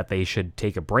think that they should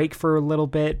take a break for a little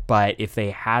bit, but if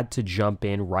they had to jump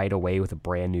in right away with a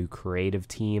brand new creative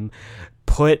team,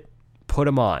 put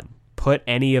them on. Put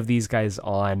any of these guys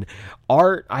on.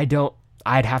 Art,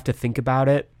 I'd have to think about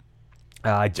it.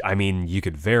 I mean, you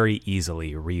could very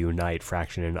easily reunite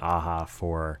Fraction and Aja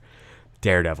for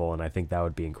Daredevil, and I think that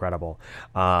would be incredible.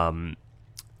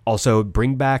 Also,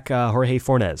 bring back Jorge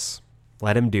Fornes.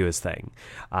 Let him do his thing.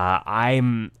 I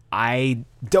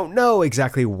don't know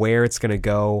exactly where it's going to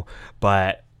go,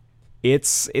 but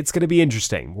it's going to be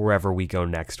interesting wherever we go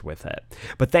next with it.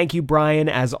 But thank you, Brian,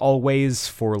 as always,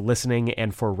 for listening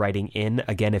and for writing in.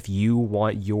 Again, if you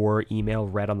want your email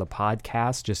read on the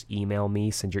podcast, just email me.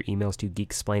 Send your emails to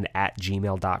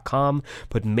geeksplained@gmail.com.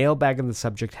 Put mailbag in the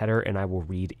subject header, and I will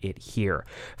read it here.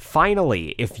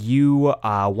 Finally, if you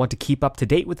want to keep up to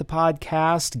date with the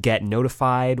podcast, get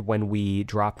notified when we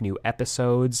drop new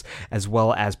episodes, as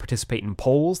well as participate in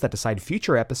polls that decide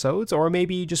future episodes, or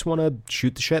maybe you just want to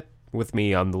shoot the shit with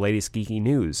me on the latest geeky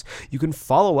news, you can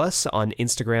follow us on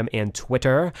Instagram and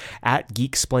Twitter.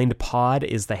 @GeekSplainedPod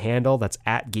is the handle. That's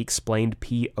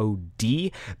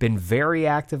 @GeekSplainedPod. Been very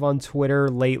active on Twitter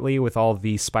lately with all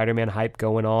the Spider-Man hype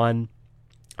going on.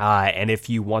 And if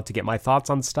you want to get my thoughts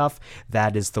on stuff,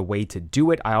 that is the way to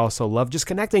do it. I also love just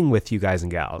connecting with you guys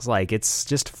and gals. Like, it's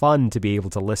just fun to be able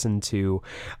to listen to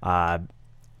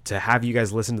have you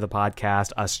guys listen to the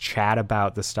podcast, us chat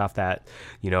about the stuff that,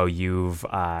 you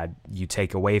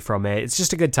take away from it. It's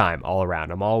just a good time all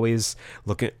around. I'm always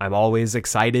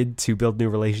excited to build new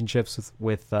relationships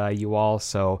with you all.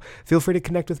 So feel free to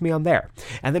connect with me on there.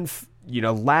 And then,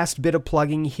 last bit of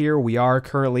plugging here. We are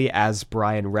currently, as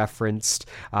Brian referenced,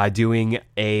 doing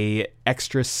a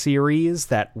extra series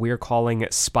that we're calling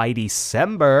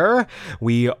Spidey-cember.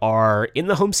 We are in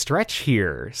the home stretch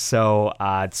here. So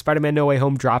Spider-Man No Way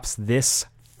Home drops this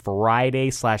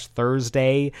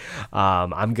Friday/Thursday.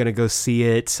 I'm going to go see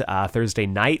it Thursday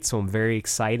night, so I'm very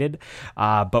excited.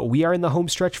 But we are in the home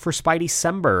stretch for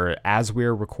Spidey-cember as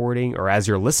we're recording, or as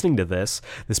you're listening to this.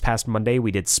 This past Monday,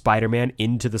 we did Spider-Man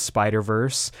Into the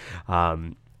Spider-Verse.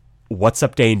 What's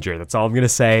up, danger? That's all I'm going to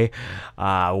say.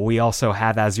 We also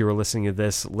have, as you were listening to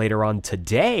this later on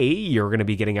today, you're going to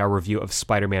be getting our review of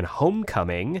Spider-Man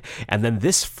Homecoming. And then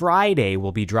this Friday,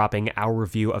 we'll be dropping our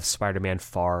review of Spider-Man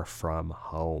Far From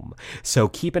Home. So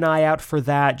keep an eye out for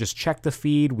that. Just check the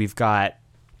feed. We've got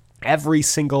every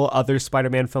single other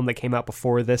Spider-Man film that came out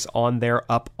before this on there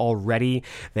up already.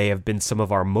 They have been some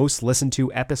of our most listened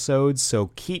to episodes,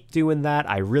 so keep doing that.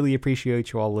 I really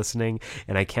appreciate you all listening,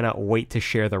 and I cannot wait to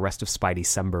share the rest of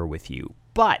Spidey-cember with you.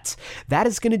 But that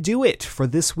is going to do it for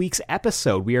this week's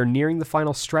episode. We are nearing the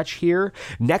final stretch here.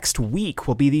 Next week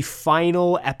will be the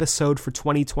final episode for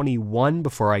 2021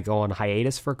 before I go on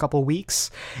hiatus for a couple weeks.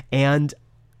 And,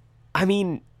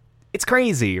 it's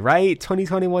crazy, right?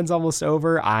 2021's almost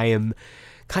over. I am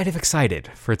kind of excited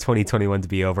for 2021 to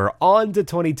be over. On to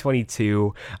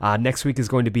 2022. Next week is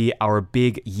going to be our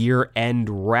big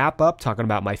year-end wrap-up, talking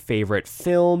about my favorite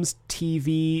films,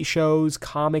 TV shows,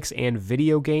 comics, and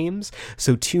video games.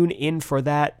 So tune in for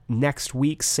that next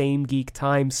week. Same geek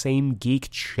time, same geek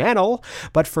channel.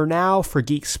 But for now, for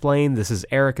Geeksplained, this is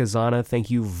Eric Azana.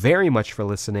 Thank you very much for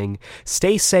listening.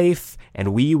 Stay safe,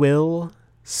 and we will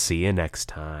see you next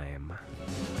time.